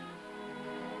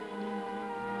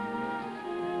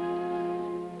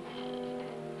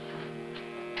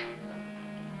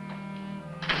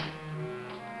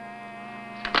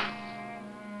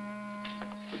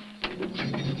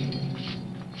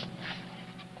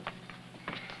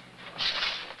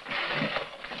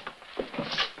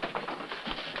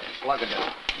 Plug it in.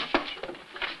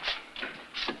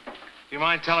 Do you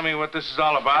mind telling me what this is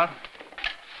all about?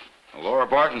 Well, Laura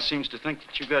Barton seems to think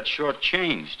that you got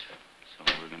shortchanged.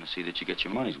 So we're going to see that you get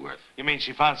your money's worth. You mean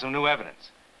she found some new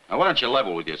evidence? Now, why don't you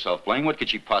level with yourself, Blaine? What could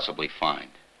she possibly find?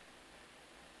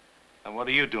 And what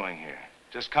are you doing here?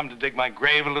 Just come to dig my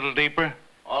grave a little deeper?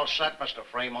 All set, Mr.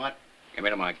 Fremont. Give me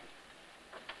the mic.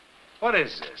 What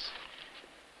is this?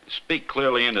 Speak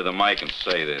clearly into the mic and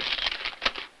say this.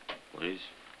 Please?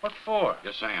 What for?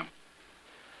 Yes, Sam.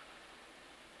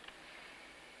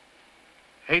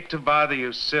 Hate to bother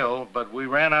you, Sil, but we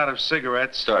ran out of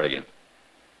cigarettes. Start again.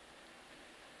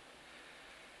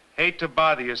 Hate to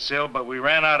bother you, Sil, but we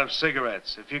ran out of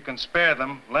cigarettes. If you can spare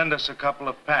them, lend us a couple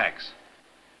of packs.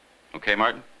 Okay,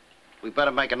 Martin? We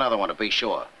better make another one to be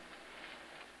sure.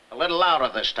 A little louder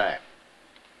this time.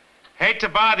 Hate to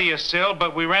bother you, Sil,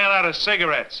 but we ran out of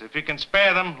cigarettes. If you can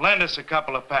spare them, lend us a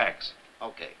couple of packs.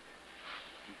 Okay.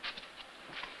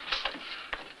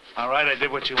 All right, I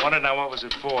did what you wanted. Now, what was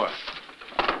it for?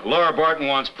 Laura Barton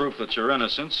wants proof that you're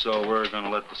innocent, so we're going to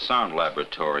let the sound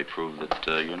laboratory prove that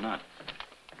you're not.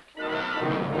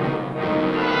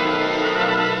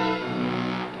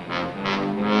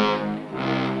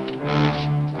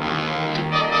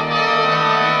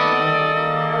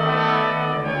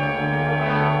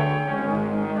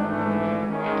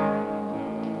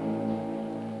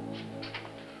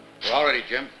 We're all ready,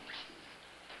 Jim.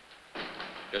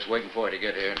 Just waiting for you to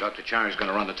get here. Dr. Charney's going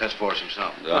to run the test for us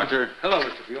himself. Doctor? Hello,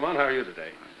 Mr. Fremont. How are you today?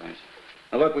 Thanks.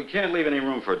 Now, look, we can't leave any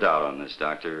room for doubt on this,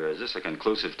 Doctor. Is this a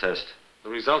conclusive test? The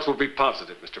results will be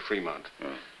positive, Mr. Fremont.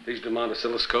 These Dumont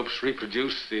oscilloscopes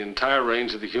reproduce the entire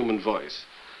range of the human voice.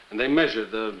 And they measure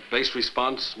the bass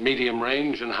response, medium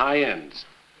range, and high ends.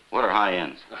 What are high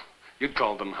ends? You'd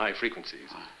call them high frequencies.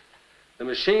 The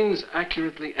machines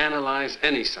accurately analyze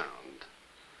any sound.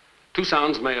 Two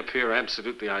sounds may appear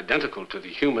absolutely identical to the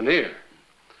human ear,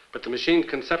 but the machine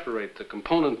can separate the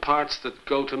component parts that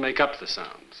go to make up the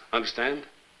sounds. Understand?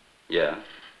 Yeah.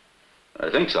 I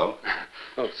think so.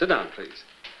 Oh, sit down, please.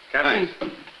 Captain?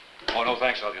 Oh, no,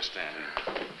 thanks. I'll just stand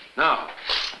here. Now,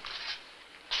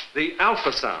 the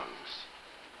alpha sounds,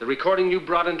 the recording you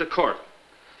brought into court,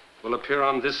 will appear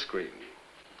on this screen.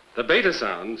 The beta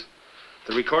sounds,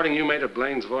 the recording you made of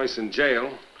Blaine's voice in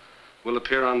jail, will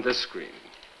appear on this screen.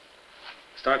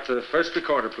 Start the first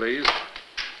recorder, please.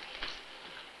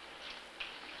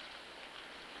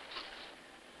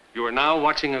 You are now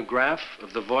watching a graph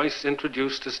of the voice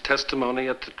introduced as testimony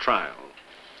at the trial.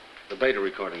 The beta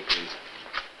recording, please.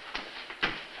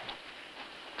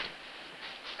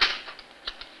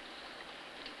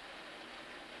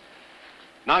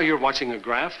 Now you're watching a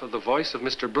graph of the voice of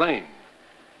Mr. Blaine,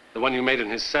 the one you made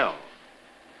in his cell.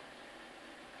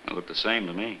 They look the same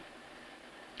to me.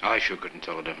 I sure couldn't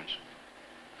tell the difference.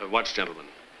 Watch, gentlemen.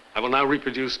 I will now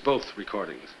reproduce both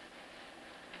recordings.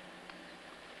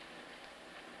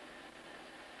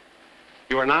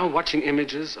 You are now watching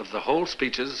images of the whole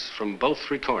speeches from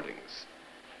both recordings.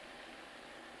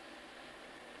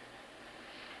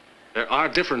 There are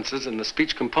differences in the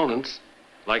speech components,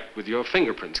 like with your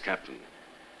fingerprints, Captain.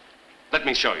 Let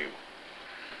me show you.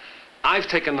 I've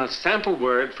taken a sample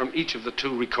word from each of the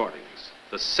 2 recordings.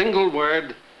 The single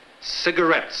word,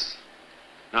 cigarettes.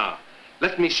 Now,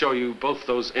 let me show you both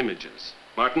those images.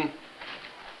 Martin?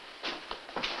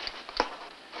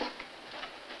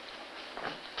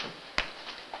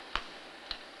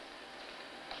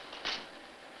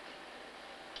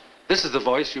 This is the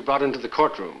voice you brought into the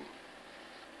courtroom.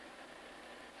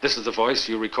 This is the voice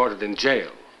you recorded in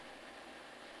jail.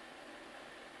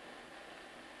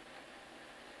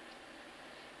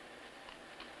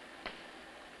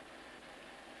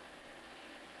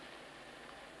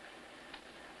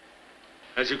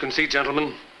 As you can see,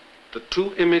 gentlemen, the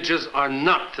 2 images are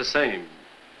not the same.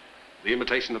 The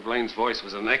imitation of Blaine's voice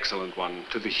was an excellent one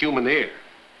to the human ear.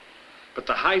 But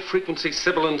the high-frequency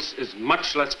sibilance is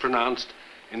much less pronounced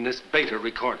in this beta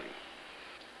recording.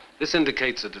 This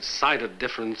indicates a decided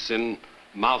difference in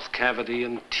mouth cavity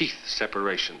and teeth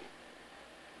separation.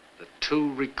 The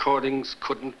 2 recordings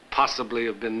couldn't possibly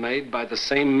have been made by the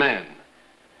same man.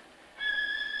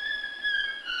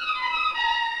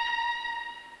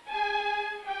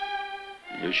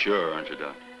 You're sure, aren't you,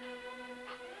 Doc?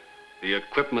 The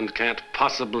equipment can't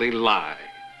possibly lie.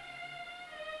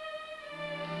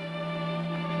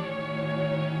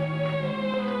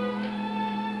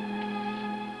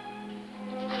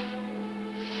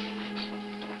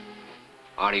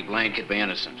 Artie Blaine could be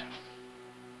innocent.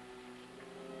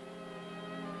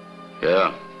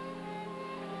 Yeah.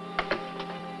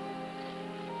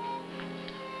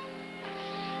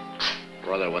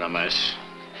 Brother, what a mess.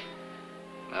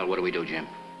 Well, what do we do, Jim?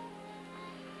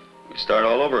 We start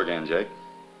all over again, Jake.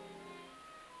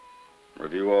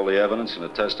 Review all the evidence and the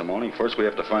testimony. First, we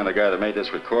have to find the guy that made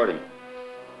this recording.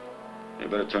 You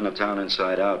better turn the town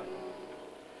inside out.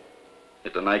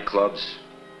 Hit the nightclubs,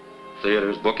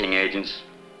 theaters, booking agents.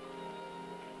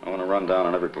 I want to run down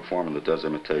on every performer that does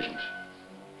imitations.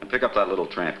 And pick up that little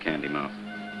tramp, Candy Mouth.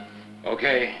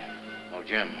 Okay. Oh,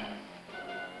 Jim.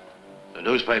 The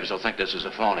newspapers will think this is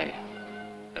a phony.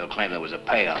 They'll claim there was a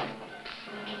payout.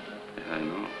 Yeah, I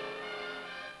know.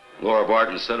 Laura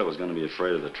Barton said I was going to be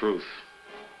afraid of the truth.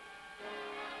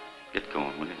 Get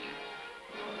going, will you?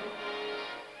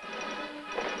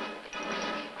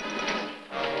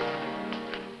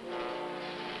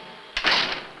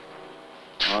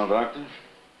 Well, Doctor,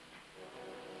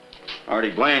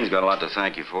 Artie Blaine's got a lot to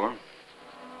thank you for.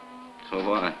 So have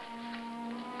I.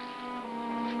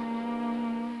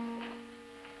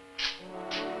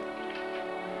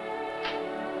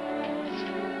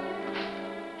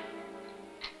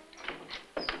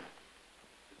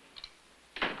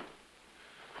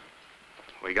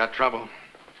 We got trouble.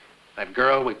 That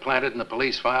girl we planted in the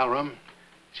police file room,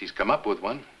 she's come up with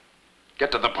one.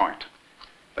 Get to the point.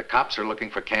 The cops are looking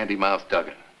for Candy Mouth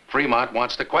Duggan. Fremont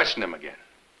wants to question him again.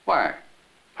 Why?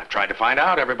 I've tried to find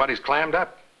out. Everybody's clammed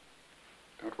up.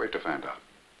 Don't wait to find out.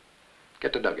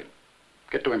 Get to Duggan.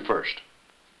 Get to him first.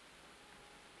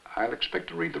 I'll expect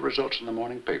to read the results in the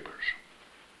morning papers.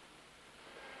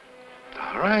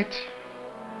 All right.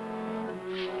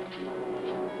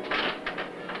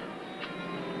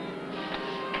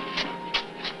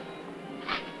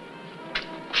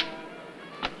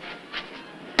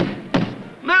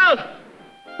 Mouth!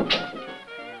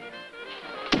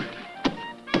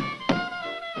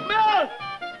 Mouth!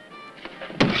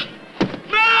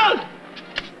 Mouth!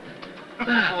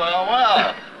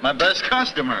 Well, my best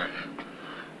customer.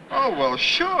 Oh, well,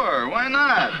 sure. Why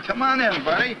not? Come on in,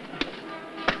 buddy.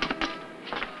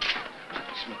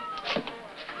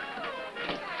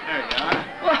 There you are.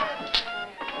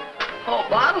 Whole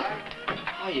bottle?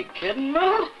 Are you kidding,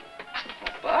 Mouth?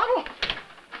 Whole bottle?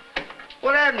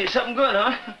 What happened to you? Something good,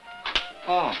 huh?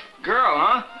 Oh,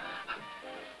 girl,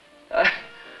 huh?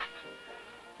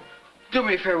 Do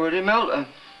me a favor, would you, Milt?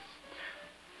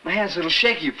 My hand's a little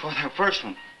shaky before that first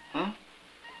one, huh?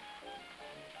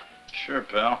 Sure,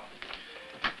 pal.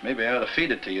 Maybe I ought to feed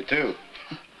it to you, too.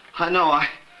 I know. I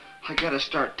gotta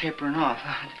start tapering off.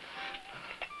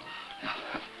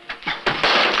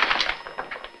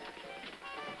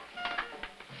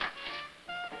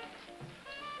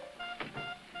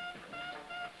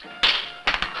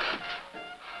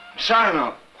 Sorry,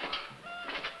 Milt.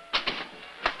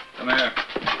 Come here.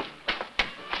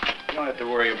 You don't have to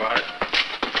worry about it.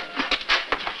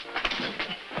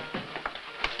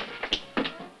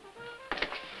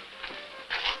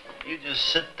 You just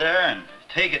sit there and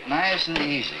take it nice and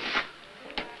easy.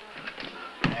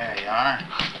 There you are.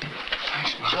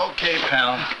 Thanks, It's okay,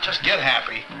 pal. Just get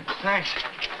happy. Thanks.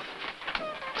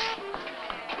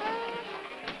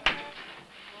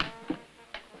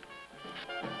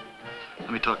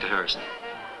 Let me talk to Harrison.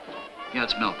 Yeah,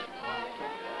 it's Milt.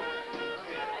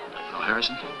 Oh,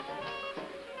 Harrison?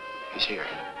 He's here.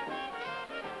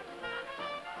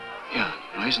 Yeah,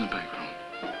 no, he's in the bank room.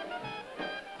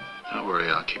 Don't worry,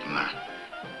 I'll keep him there.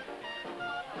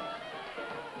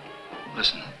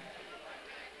 Listen.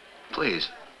 Please.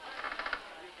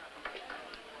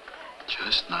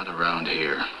 Just not around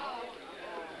here.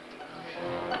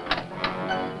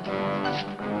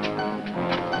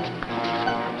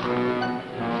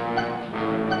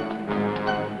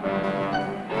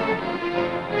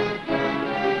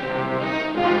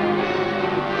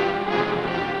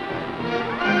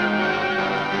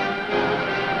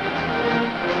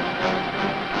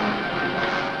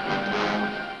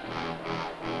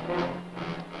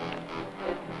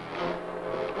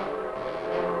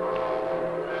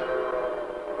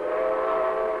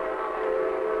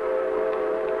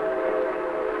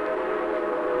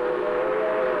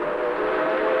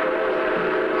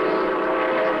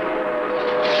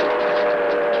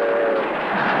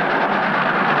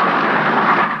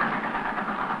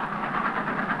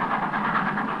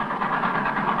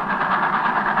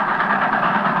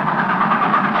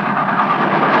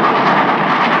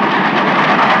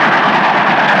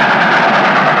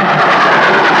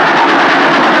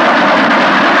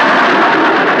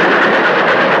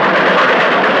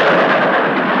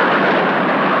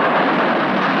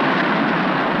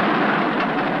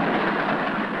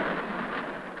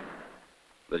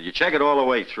 Check it all the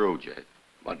way through, Jake.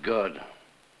 What good?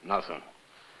 Nothing.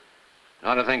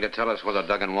 Not a thing to tell us whether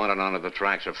Duggan wandered onto the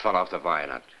tracks or fell off the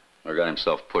viaduct. Or got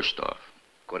himself pushed off.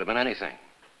 Could have been anything.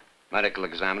 Medical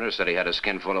examiner said he had a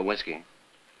skin full of whiskey.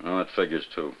 Oh, that figures,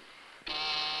 too.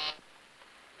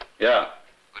 Yeah.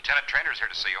 Lieutenant Trainor's here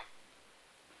to see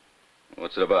you.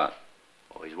 What's it about?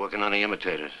 Oh, he's working on the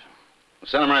imitators. Well,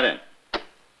 send him right in.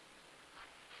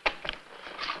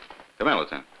 Come in,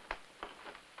 Lieutenant.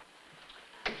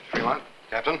 Fremont,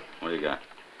 Captain. What do you got?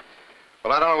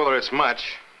 Well, I don't know whether it's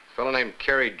much. A fellow named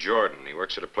Kerry Jordan. He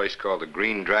works at a place called the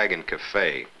Green Dragon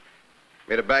Cafe.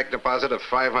 Made a back deposit of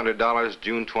 $500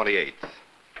 June 28th.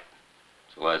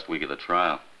 It's the last week of the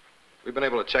trial. We've been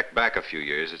able to check back a few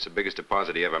years. It's the biggest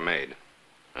deposit he ever made.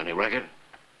 Any record?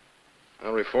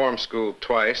 Well, reform school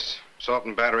twice. Assault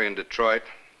and battery in Detroit.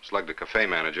 Slugged a cafe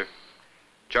manager.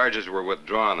 Charges were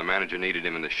withdrawn. The manager needed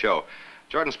him in the show.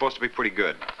 Jordan's supposed to be pretty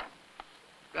good.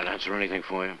 That answer anything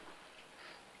for you?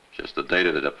 Just the date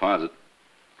of the deposit.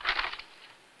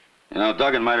 You know,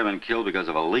 Duggan might have been killed because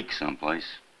of a leak someplace.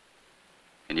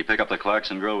 Can you pick up the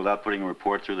Clarkson girl without putting a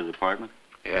report through the department?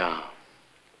 Yeah.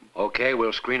 Okay,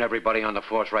 we'll screen everybody on the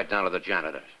force right down to the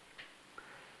janitors.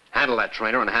 Handle that,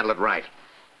 Trainer, and handle it right.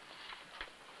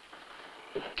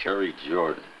 Kerry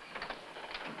Jordan.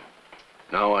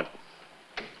 Now what?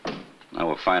 Now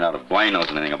we'll find out if Blaine knows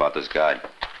anything about this guy.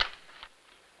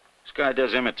 This guy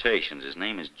does imitations. His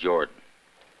name is Jordan.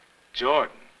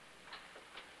 Jordan?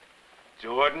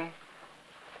 Jordan?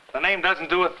 The name doesn't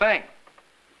do a thing.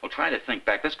 Well, try to think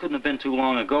back. This couldn't have been too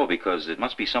long ago because it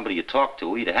must be somebody you talked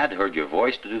to. He'd have had to heard your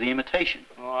voice to do the imitation.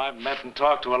 Oh, I've met and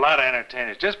talked to a lot of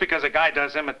entertainers. Just because a guy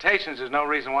does imitations, there's no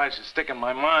reason why it should stick in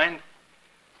my mind.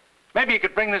 Maybe you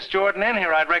could bring this Jordan in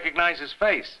here. I'd recognize his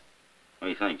face. What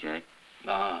do you think, Jake?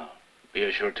 No. Be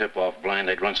a sure tip-off, Blind.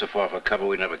 They'd run so far for cover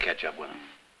we'd never catch up with him.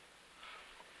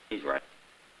 He's right.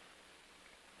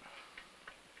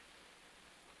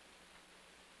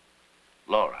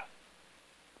 Laura.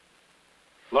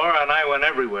 Laura and I went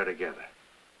everywhere together.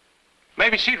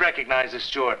 Maybe she'd recognize this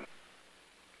Jordan.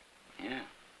 Yeah.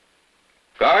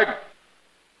 Guard!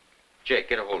 Jake,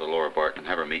 get a hold of Laura Barton and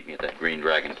have her meet me at that Green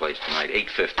Dragon place tonight,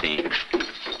 8:15.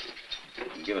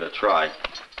 Give it a try.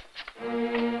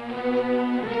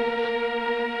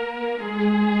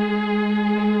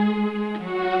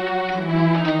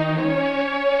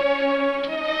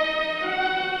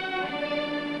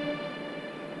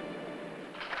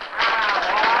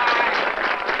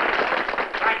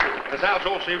 As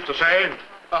Aljo seems to say,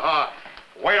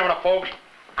 wait a minute, folks.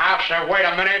 I say, wait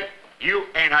a minute. You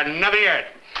ain't had nothing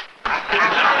yet. Now,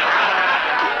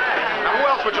 who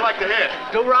else would you like to hear?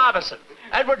 Do Robinson.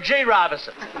 Edward G.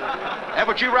 Robinson.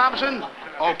 Edward G. Robinson?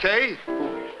 Okay.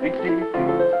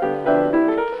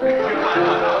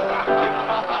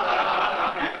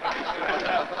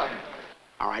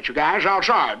 All right, you guys,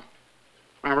 outside.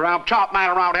 Remember, I'm top man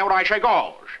around here. What I say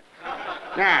goes.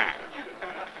 Yeah.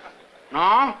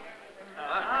 No?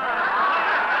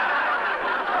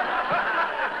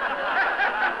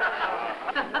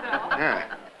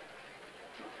 Yeah.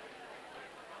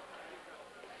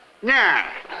 Yeah.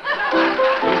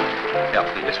 Yep,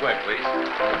 this way, please.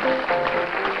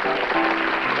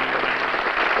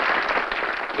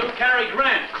 Don't carry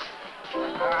Grant.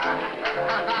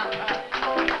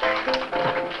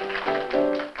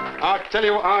 I'll tell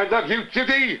you, I love you,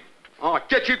 Judy. I'll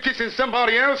get you kissing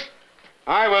somebody else.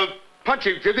 I will punch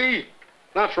you, Judy.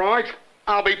 That's right.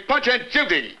 I'll be punching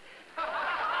Judy.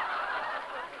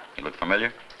 You look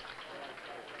familiar?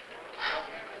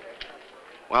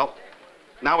 Well,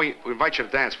 now we invite you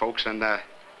to dance, folks, and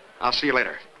I'll see you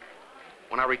later.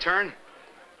 When I return,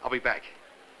 I'll be back.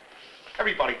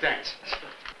 Everybody dance.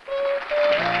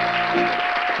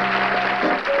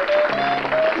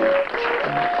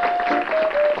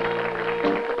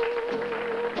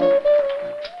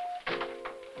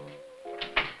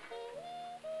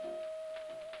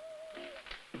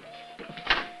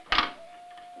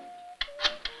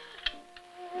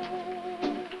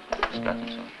 Scotch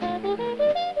and soda.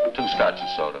 2 scotch and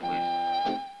soda,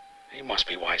 please. He must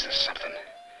be wise to something.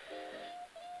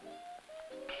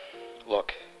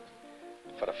 Look,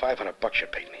 for the $500 you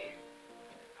paid me,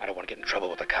 I don't want to get in trouble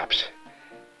with the cops.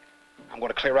 I'm going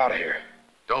to clear out of here.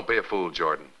 Don't be a fool,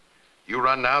 Jordan. You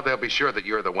run now, they'll be sure that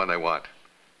you're the one they want.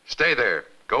 Stay there.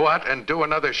 Go out and do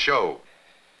another show.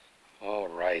 All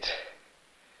right.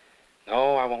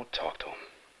 No, I won't talk to him.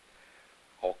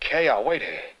 Okay, I'll wait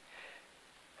here.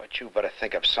 But you better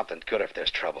think of something good if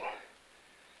there's trouble.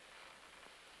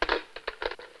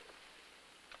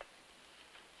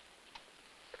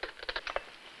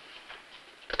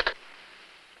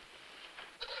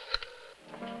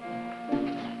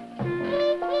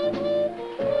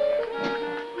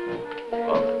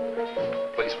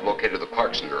 Located the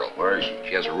Clarkson girl. Where is she?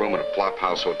 She has a room at a flop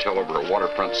house hotel over a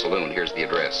waterfront saloon. Here's the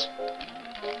address.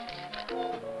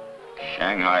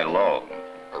 Shanghai Low.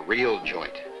 A real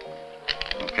joint.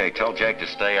 Okay, tell Jake to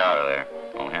stay out of there.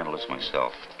 I'll handle this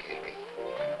myself. Okay.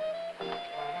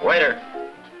 Waiter.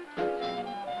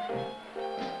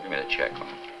 Give me the check,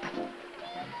 man.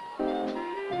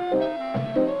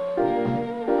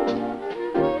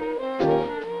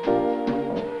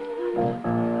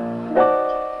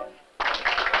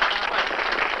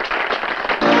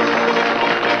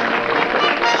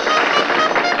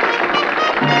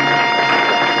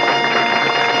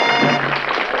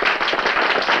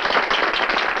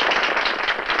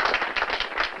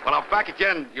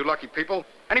 Again, you lucky people.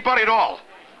 Anybody at all.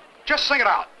 Just sing it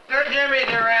out. Jimmy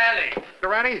Durante.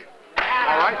 Durante?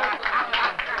 All right.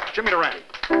 Jimmy Durante.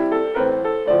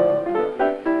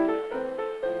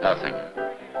 Nothing.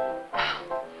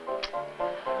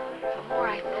 The more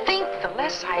I think, the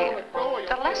less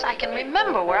I can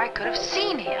remember where I could have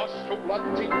seen him.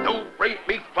 Do, re,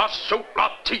 mi, fa, sol, la,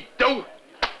 ti, do.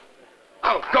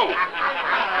 I'll go.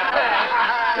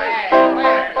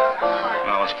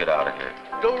 Well, let's get out of here.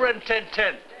 Do run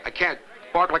 10-10. I can't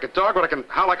bark like a dog, but I can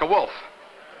howl like a wolf.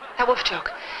 That wolf joke.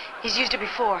 He's used it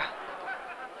before.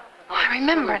 Oh, I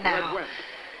remember now. It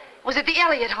was at the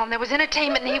Elliott home. There was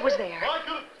entertainment, and he was there.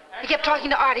 He kept talking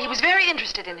to Artie. He was very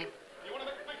interested in him.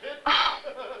 Oh.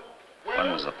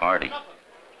 When was the party?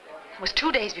 It was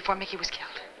 2 days before Mickey was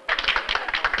killed.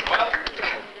 Well,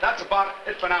 that's about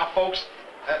it for now, folks.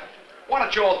 Why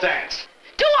don't you all dance?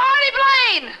 Do Artie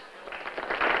Blaine!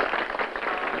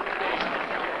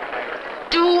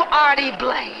 Do Artie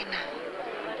Blaine.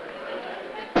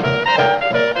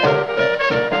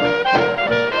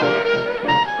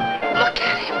 Look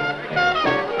at him.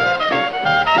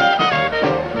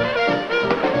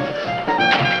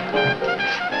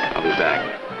 I'll be back.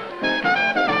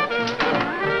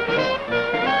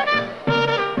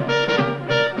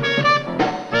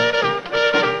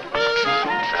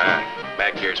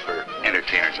 Back here's for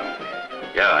entertainers only.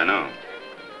 Yeah, I know.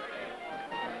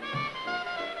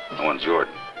 I want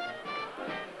Jordan.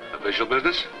 Official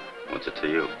business? What's it to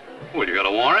you? Well, you got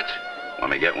a warrant?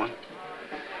 Want me to get one?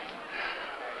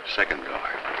 Second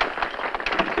guard.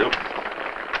 Thank you.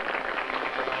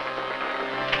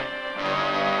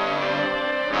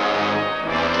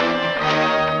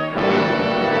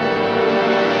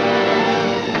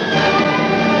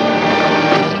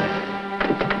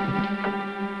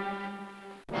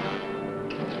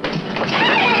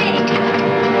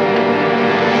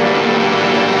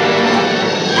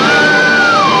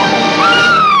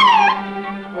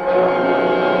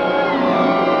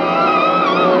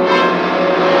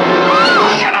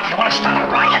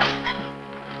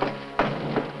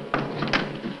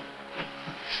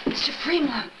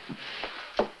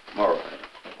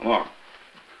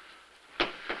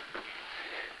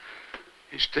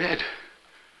 He's dead.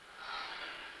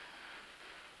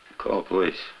 Call the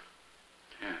police.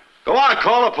 Yeah. Go on,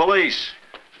 call the police.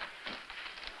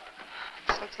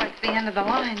 This looks like the end of the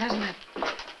line, doesn't it?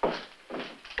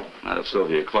 Not if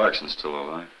Sylvia Clarkson's still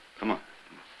alive. Come on.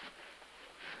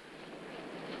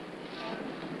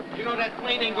 You know that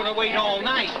plane ain't gonna wait all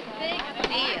night. Big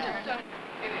deal.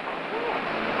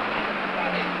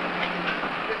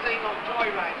 This ain't no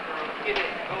joyride, girl. Get in.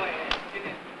 Go ahead. Get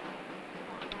in.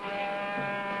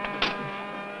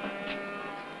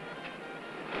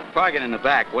 Park it in the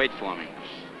back. Wait for me.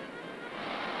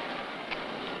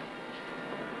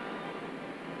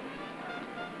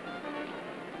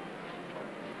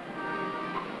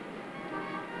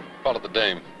 Follow the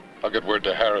dame. I'll get word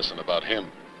to Harrison about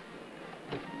him.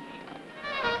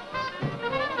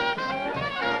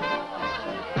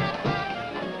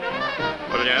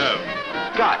 What do you have?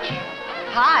 Scotch.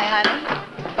 Hi,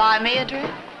 honey. Buy me a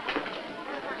drink?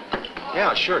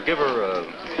 Yeah, sure. Give her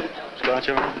scotch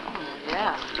over.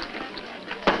 Yeah.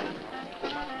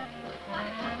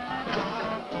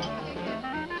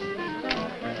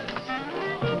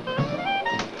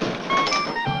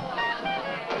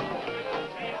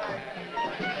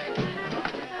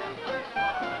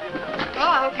 Oh,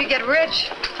 I hope you get rich.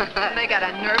 They got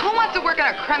a nerve. Who wants to work in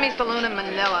a crummy saloon in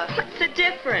Manila? What's the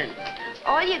difference?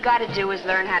 All you gotta do is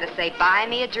learn how to say, buy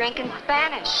me a drink in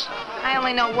Spanish. I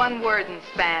only know one word in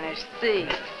Spanish. Si.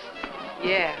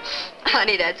 Yeah.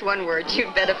 Honey, that's one word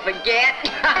you'd better forget.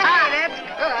 That's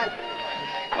good.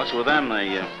 What's with them?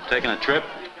 They taking a trip?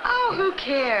 Oh, who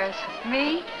cares?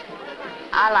 Me?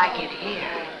 I like it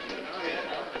here.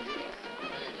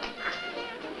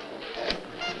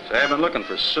 Say, I've been looking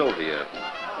for Sylvia.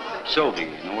 Sylvia,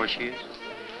 you know where she is?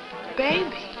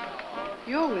 Baby,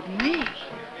 you're with me.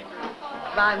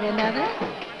 Buy me another?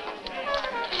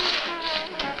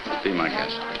 Be my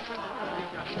guest.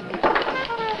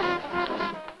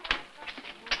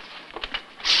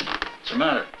 What's the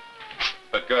matter?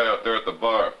 That guy out there at the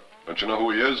bar. Don't you know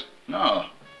who he is? No.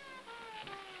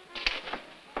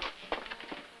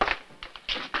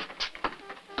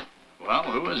 Well,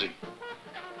 who is he?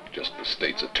 Just the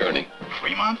state's attorney.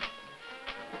 Fremont?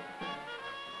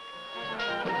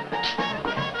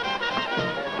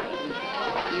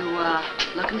 You,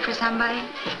 looking for somebody?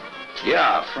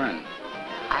 Yeah, a friend.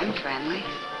 I'm friendly.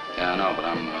 Yeah, I know, but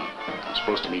I'm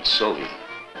supposed to meet Sylvia.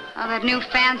 Oh, that new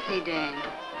fancy dame.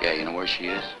 Yeah, you know where she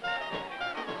is?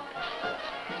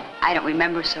 I don't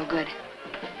remember so good.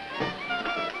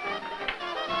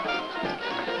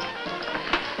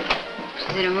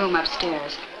 She's in a room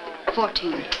upstairs.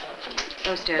 14.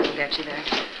 Those stairs will get you there.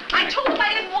 I told him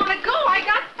I didn't want to go. I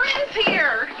got friends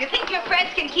here. You think your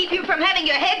friends can keep you from having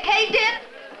your head caved in?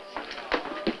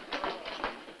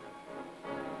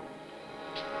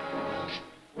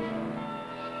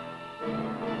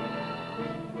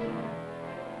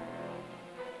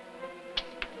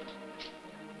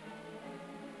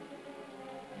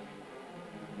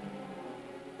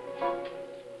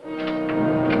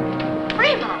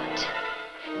 Fremont.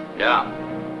 Yeah.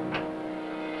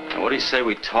 Now, what do you say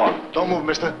we talk? Don't move,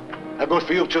 mister. That goes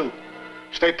for you, too.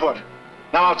 Stay put.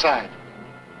 Now outside.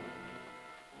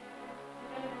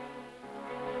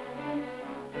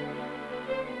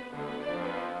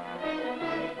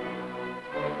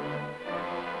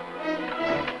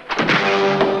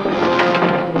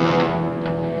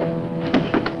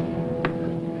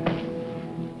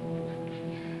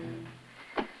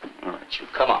 All right, you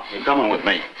come on. You're coming with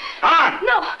me. On!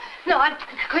 No, I'm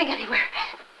not going anywhere.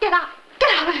 Get out. Get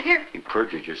out of here. You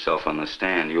perjured yourself on the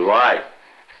stand. You lied.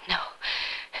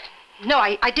 No,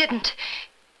 I didn't.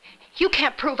 You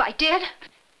can't prove I did.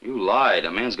 You lied.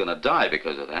 A man's gonna die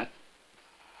because of that.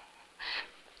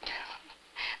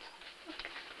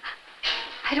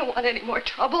 I don't want any more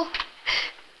trouble.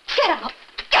 Get out.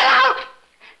 Get out!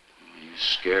 You're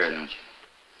scared, aren't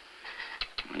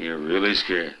you? You're really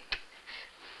scared.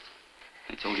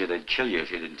 They told you they'd kill you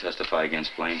if you didn't testify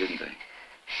against Blaine, didn't they?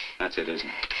 That's it, isn't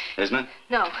it? Isn't it?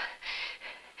 No,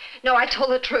 I told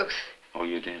the truth. Oh,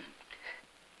 you did?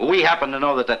 Well, we happen to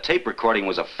know that that tape recording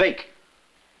was a fake.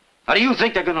 Now, do you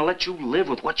think they're gonna let you live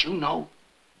with what you know?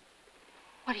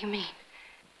 What do you mean?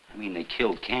 I mean, they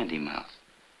killed Candy Mouth.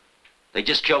 They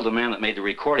just killed the man that made the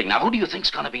recording. Now, who do you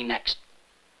think's gonna be next?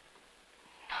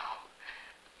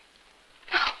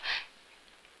 No.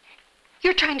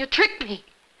 You're trying to trick me.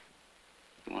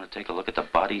 You want to take a look at the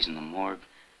bodies in the morgue?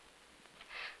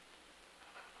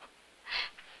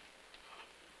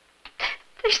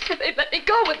 They said they'd let me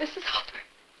go when this is over.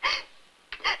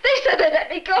 They said they'd let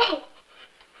me go.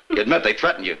 You admit they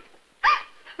threatened you.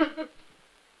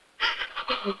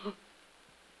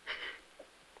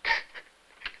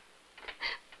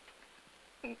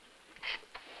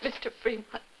 Mr.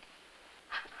 Fremont,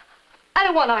 I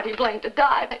don't want Artie Blaine to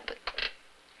die, but...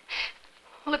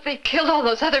 Well, if they killed all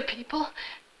those other people,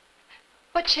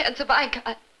 what chance have I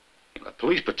got? You got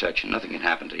police protection. Nothing can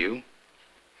happen to you.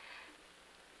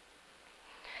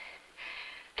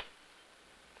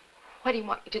 What do you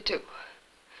want me to do?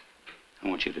 I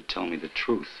want you to tell me the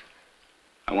truth.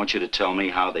 I want you to tell me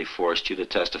how they forced you to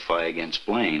testify against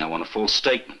Blaine. I want a full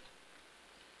statement.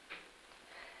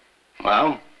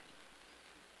 Well?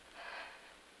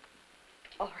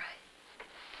 All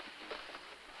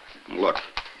right. Look.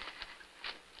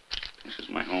 This is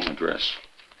my home address.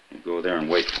 You go there and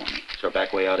wait for me. Is our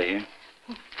back way out of here?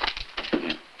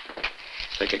 Yeah.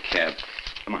 Take a cab.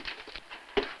 Come on.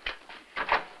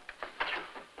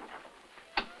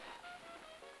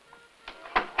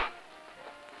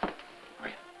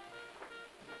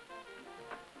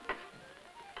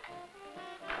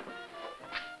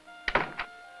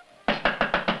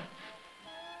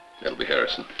 That'll be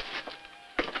Harrison.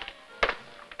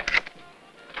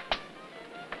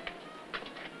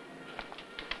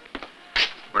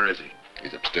 Where is he?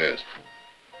 He's upstairs.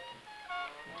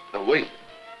 No, wait.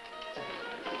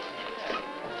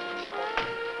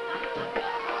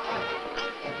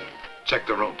 Check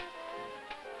the room.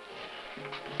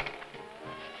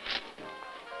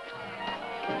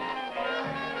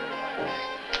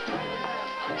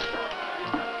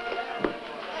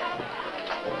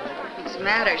 What's the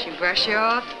matter? She brush you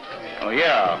off? Oh,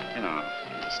 yeah, you know.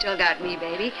 You still got me,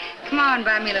 baby. Come on,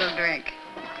 buy me a little drink.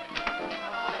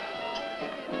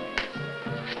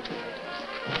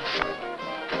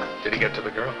 Did he get to the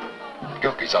girl?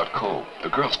 Gilky's out cold. The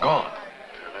girl's gone.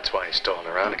 That's why he's stalling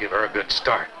around to give her a good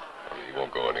start. He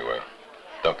won't go anywhere.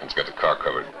 Duncan's got the car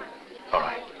covered. All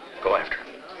right, go after her.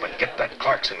 But get that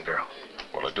Clarkson girl.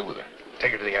 What'll I do with her?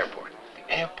 Take her to the airport.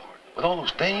 The airport? With all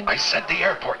those dames? I said the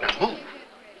airport. Now move.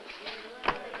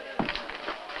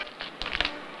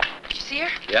 Did you see her?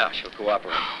 Yeah, she'll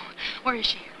cooperate. Where is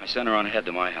she? I sent her on ahead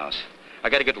to my house. I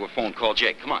gotta get to her phone. Call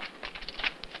Jake. Come on.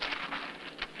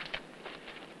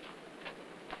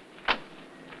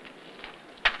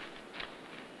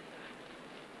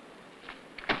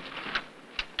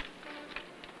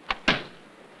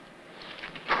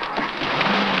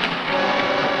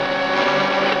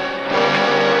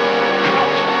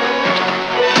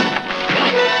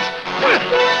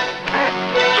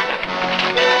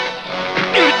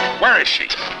 Where is she?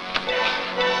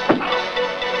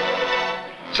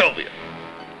 Sylvia.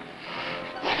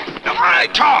 All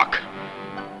right, talk.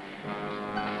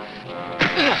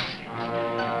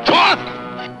 Talk!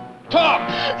 Talk!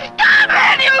 Stop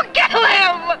it! You kill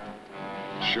him!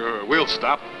 Sure, we'll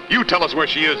stop. You tell us where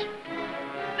she is.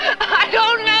 I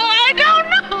don't know.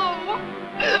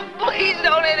 Please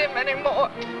don't hit him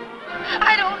anymore.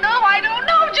 I don't know.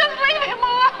 Just leave him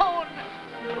alone.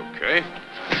 Okay.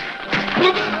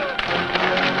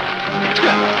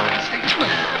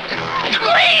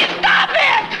 Please stop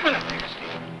it!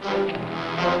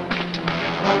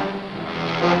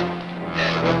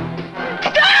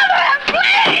 Stop it,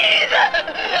 please!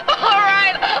 All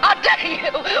right, I'll tell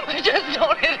you. Just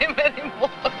don't hit him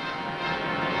anymore.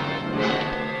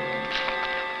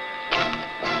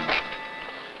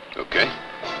 Okay.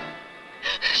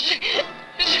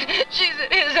 She's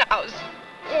at his house,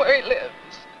 where he lives.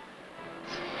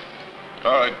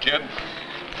 All right, kid.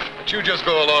 But you just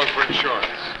go along for insurance.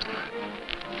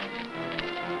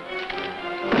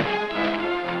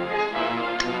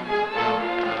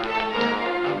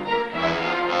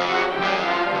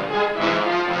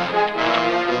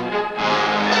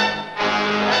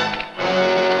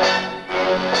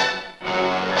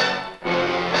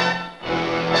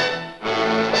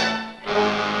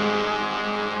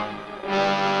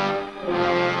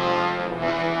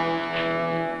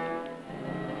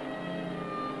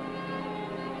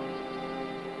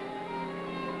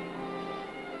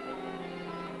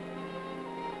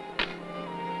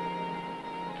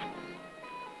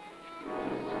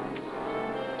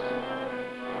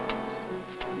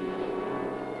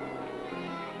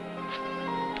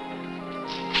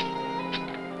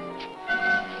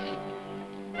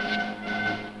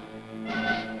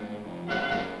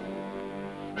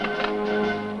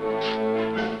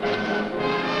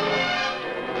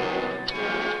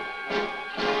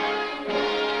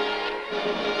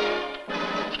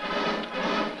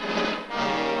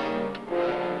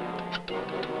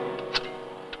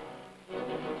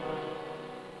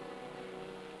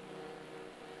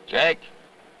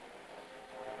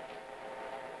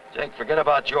 Jake, forget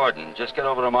about Jordan. Just get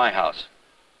over to my house.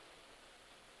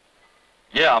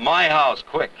 Yeah, my house,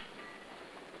 quick.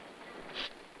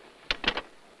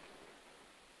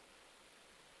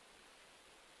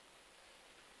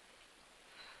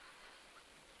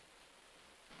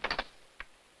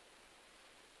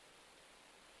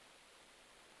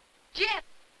 Jim!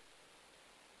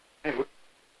 Hey,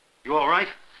 you all right?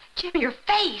 Jim, your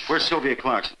face! Where's Sylvia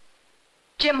Clarkson?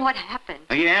 Jim, what happened?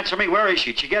 Now, you answer me. Where is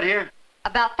she? Did she get here?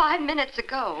 About 5 minutes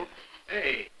ago.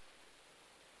 Hey.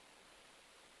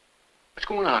 What's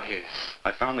going on here?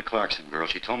 I found the Clarkson girl.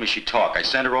 She told me she'd talk. I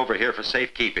sent her over here for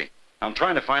safekeeping. I'm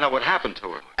trying to find out what happened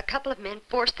to her. A couple of men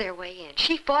forced their way in.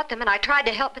 She fought them, and I tried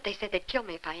to help, but they said they'd kill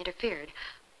me if I interfered.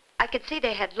 I could see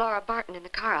they had Laura Barton in the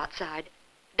car outside.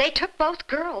 They took both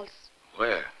girls.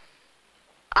 Where?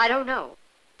 I don't know.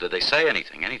 Did they say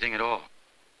anything? Anything at all?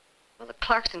 Well, the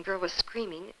Clarkson girl was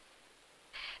screaming.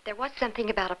 There was something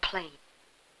about a plane.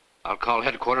 I'll call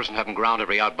headquarters and have them ground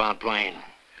every outbound plane.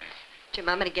 Jim,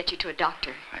 I'm going to get you to a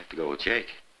doctor. I have to go with Jake.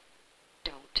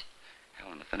 Don't.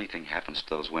 Helen, if anything happens to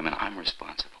those women, I'm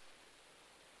responsible.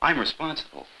 I'm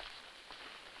responsible.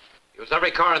 Use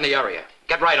every car in the area.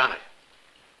 Get right on it.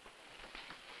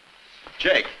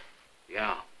 Jake.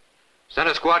 Yeah. Send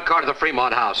a squad car to the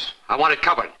Fremont house. I want it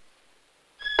covered.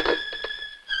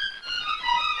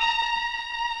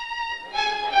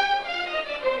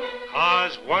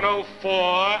 Cars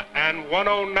 104 and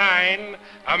 109,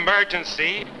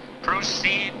 emergency.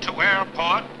 Proceed to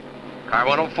airport. Car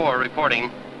 104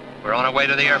 reporting. We're on our way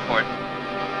to the airport.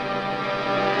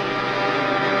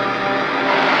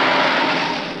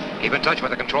 Keep in touch with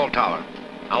the control tower.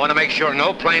 I want to make sure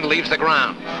no plane leaves the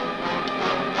ground.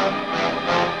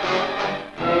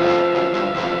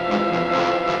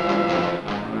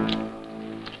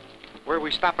 Where are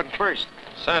we stopping first?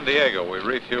 San Diego. We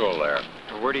refuel there.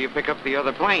 Where do you pick up the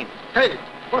other plane? Hey,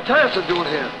 what's Harrison doing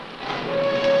here?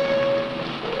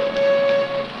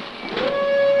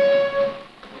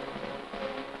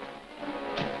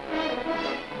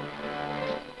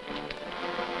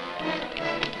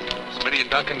 Smitty and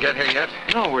Duncan get here yet?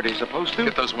 No, were they supposed to?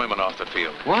 Get those women off the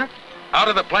field. What? Out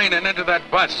of the plane and into that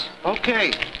bus.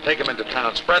 Okay. Take them into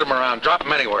town. Spread them around. Drop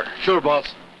them anywhere. Sure,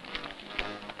 boss.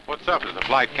 What's up? Is the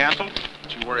flight canceled?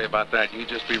 Don't you worry about that. You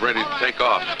just be ready to take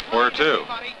off. Where to?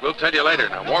 We'll tell you later.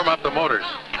 Now warm up the motors.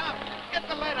 Get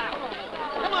the lead out.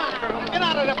 Come on, girls. Get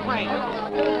out of the plane. Come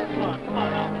on, come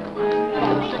on.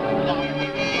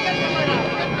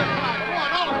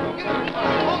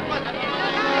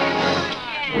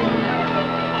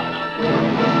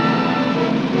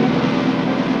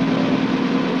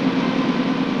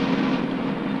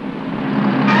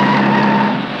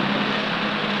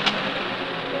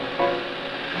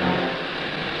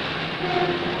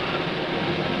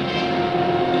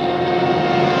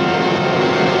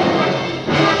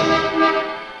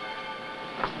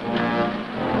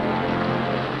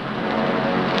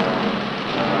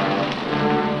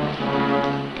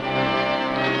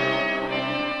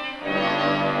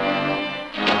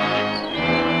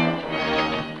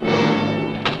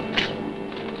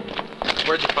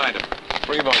 Where'd you find him?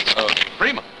 Fremont.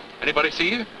 Fremont. Anybody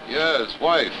see you? Yeah, his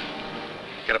wife.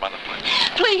 Get him on the plane.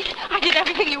 Please, I did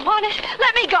everything you wanted.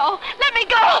 Let me go. Let me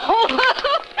go.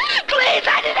 Please,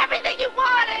 I did everything you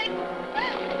wanted.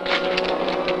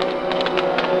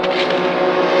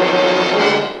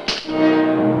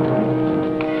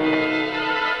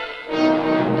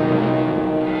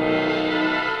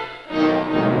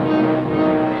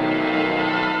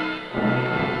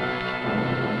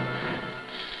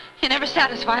 You're never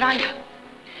satisfied, are you?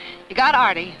 You got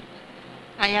Artie.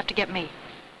 Now you have to get me.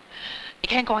 You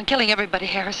can't go on killing everybody,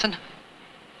 Harrison.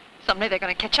 Someday they're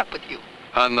going to catch up with you.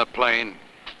 On the plane.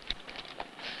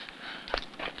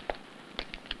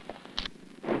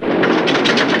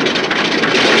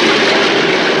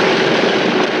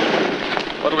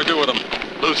 What do we do with them?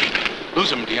 Lose them. Lose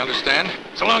them, do you understand?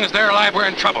 So long as they're alive, we're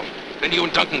in trouble. Then you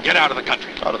and Duncan get out of the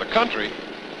country. Out of the country?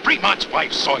 Fremont's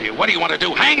wife saw you. What do you want to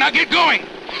do? Hang? Now get going!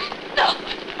 No.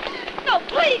 No,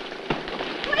 please.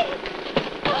 Please.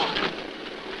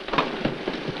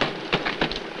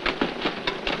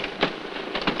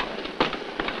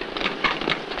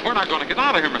 We're not going to get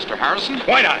out of here, Mr. Harrison.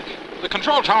 Why not? The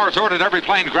control tower's ordered every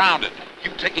plane grounded.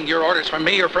 You taking your orders from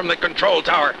me or from the control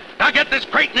tower? Now get this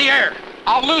crate in the air!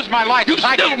 I'll lose my life. You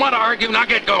still want to argue? Now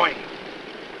get going!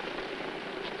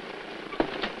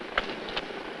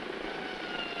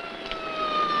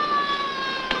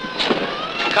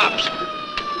 Cops!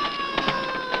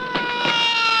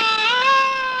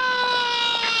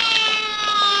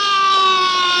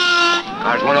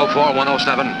 Cars 104,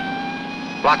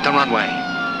 107. Block the runway.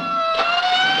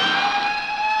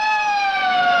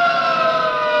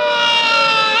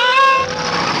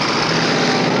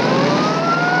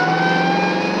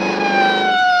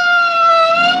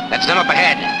 That's them up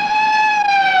ahead.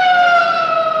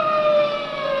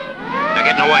 They're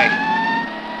getting away.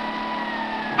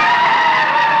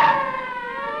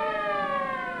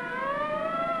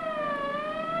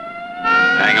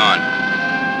 Hang on.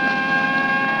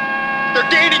 They're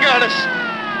gaining on us.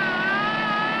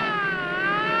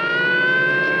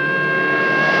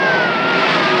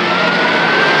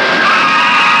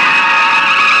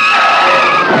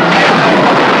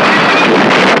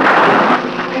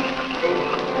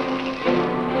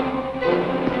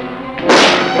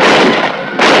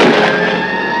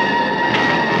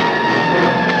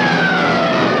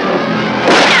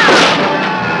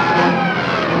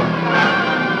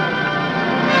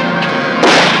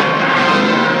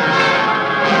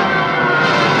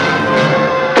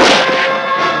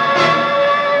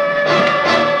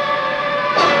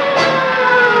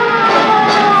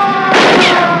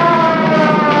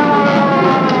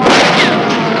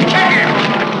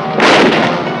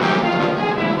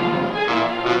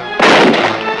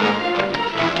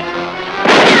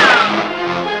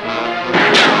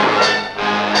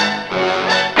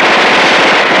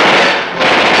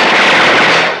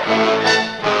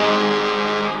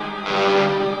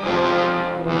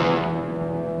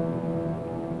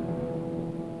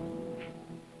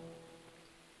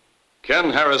 Ken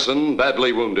Harrison,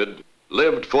 badly wounded,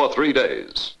 lived for 3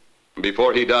 days.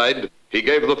 Before he died, he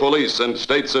gave the police and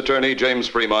state's attorney, James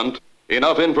Fremont,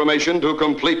 enough information to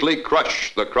completely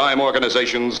crush the crime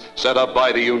organizations set up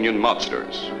by the Union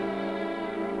mobsters.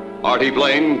 Artie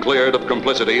Blaine, cleared of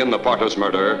complicity in the Partis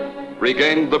murder,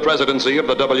 regained the presidency of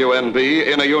the WNB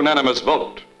in a unanimous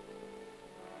vote.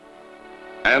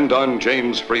 And on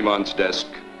James Fremont's desk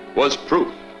was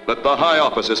proof that the high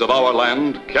offices of our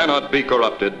land cannot be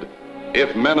corrupted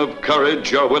if men of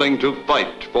courage are willing to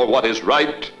fight for what is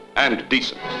right and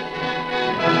decent.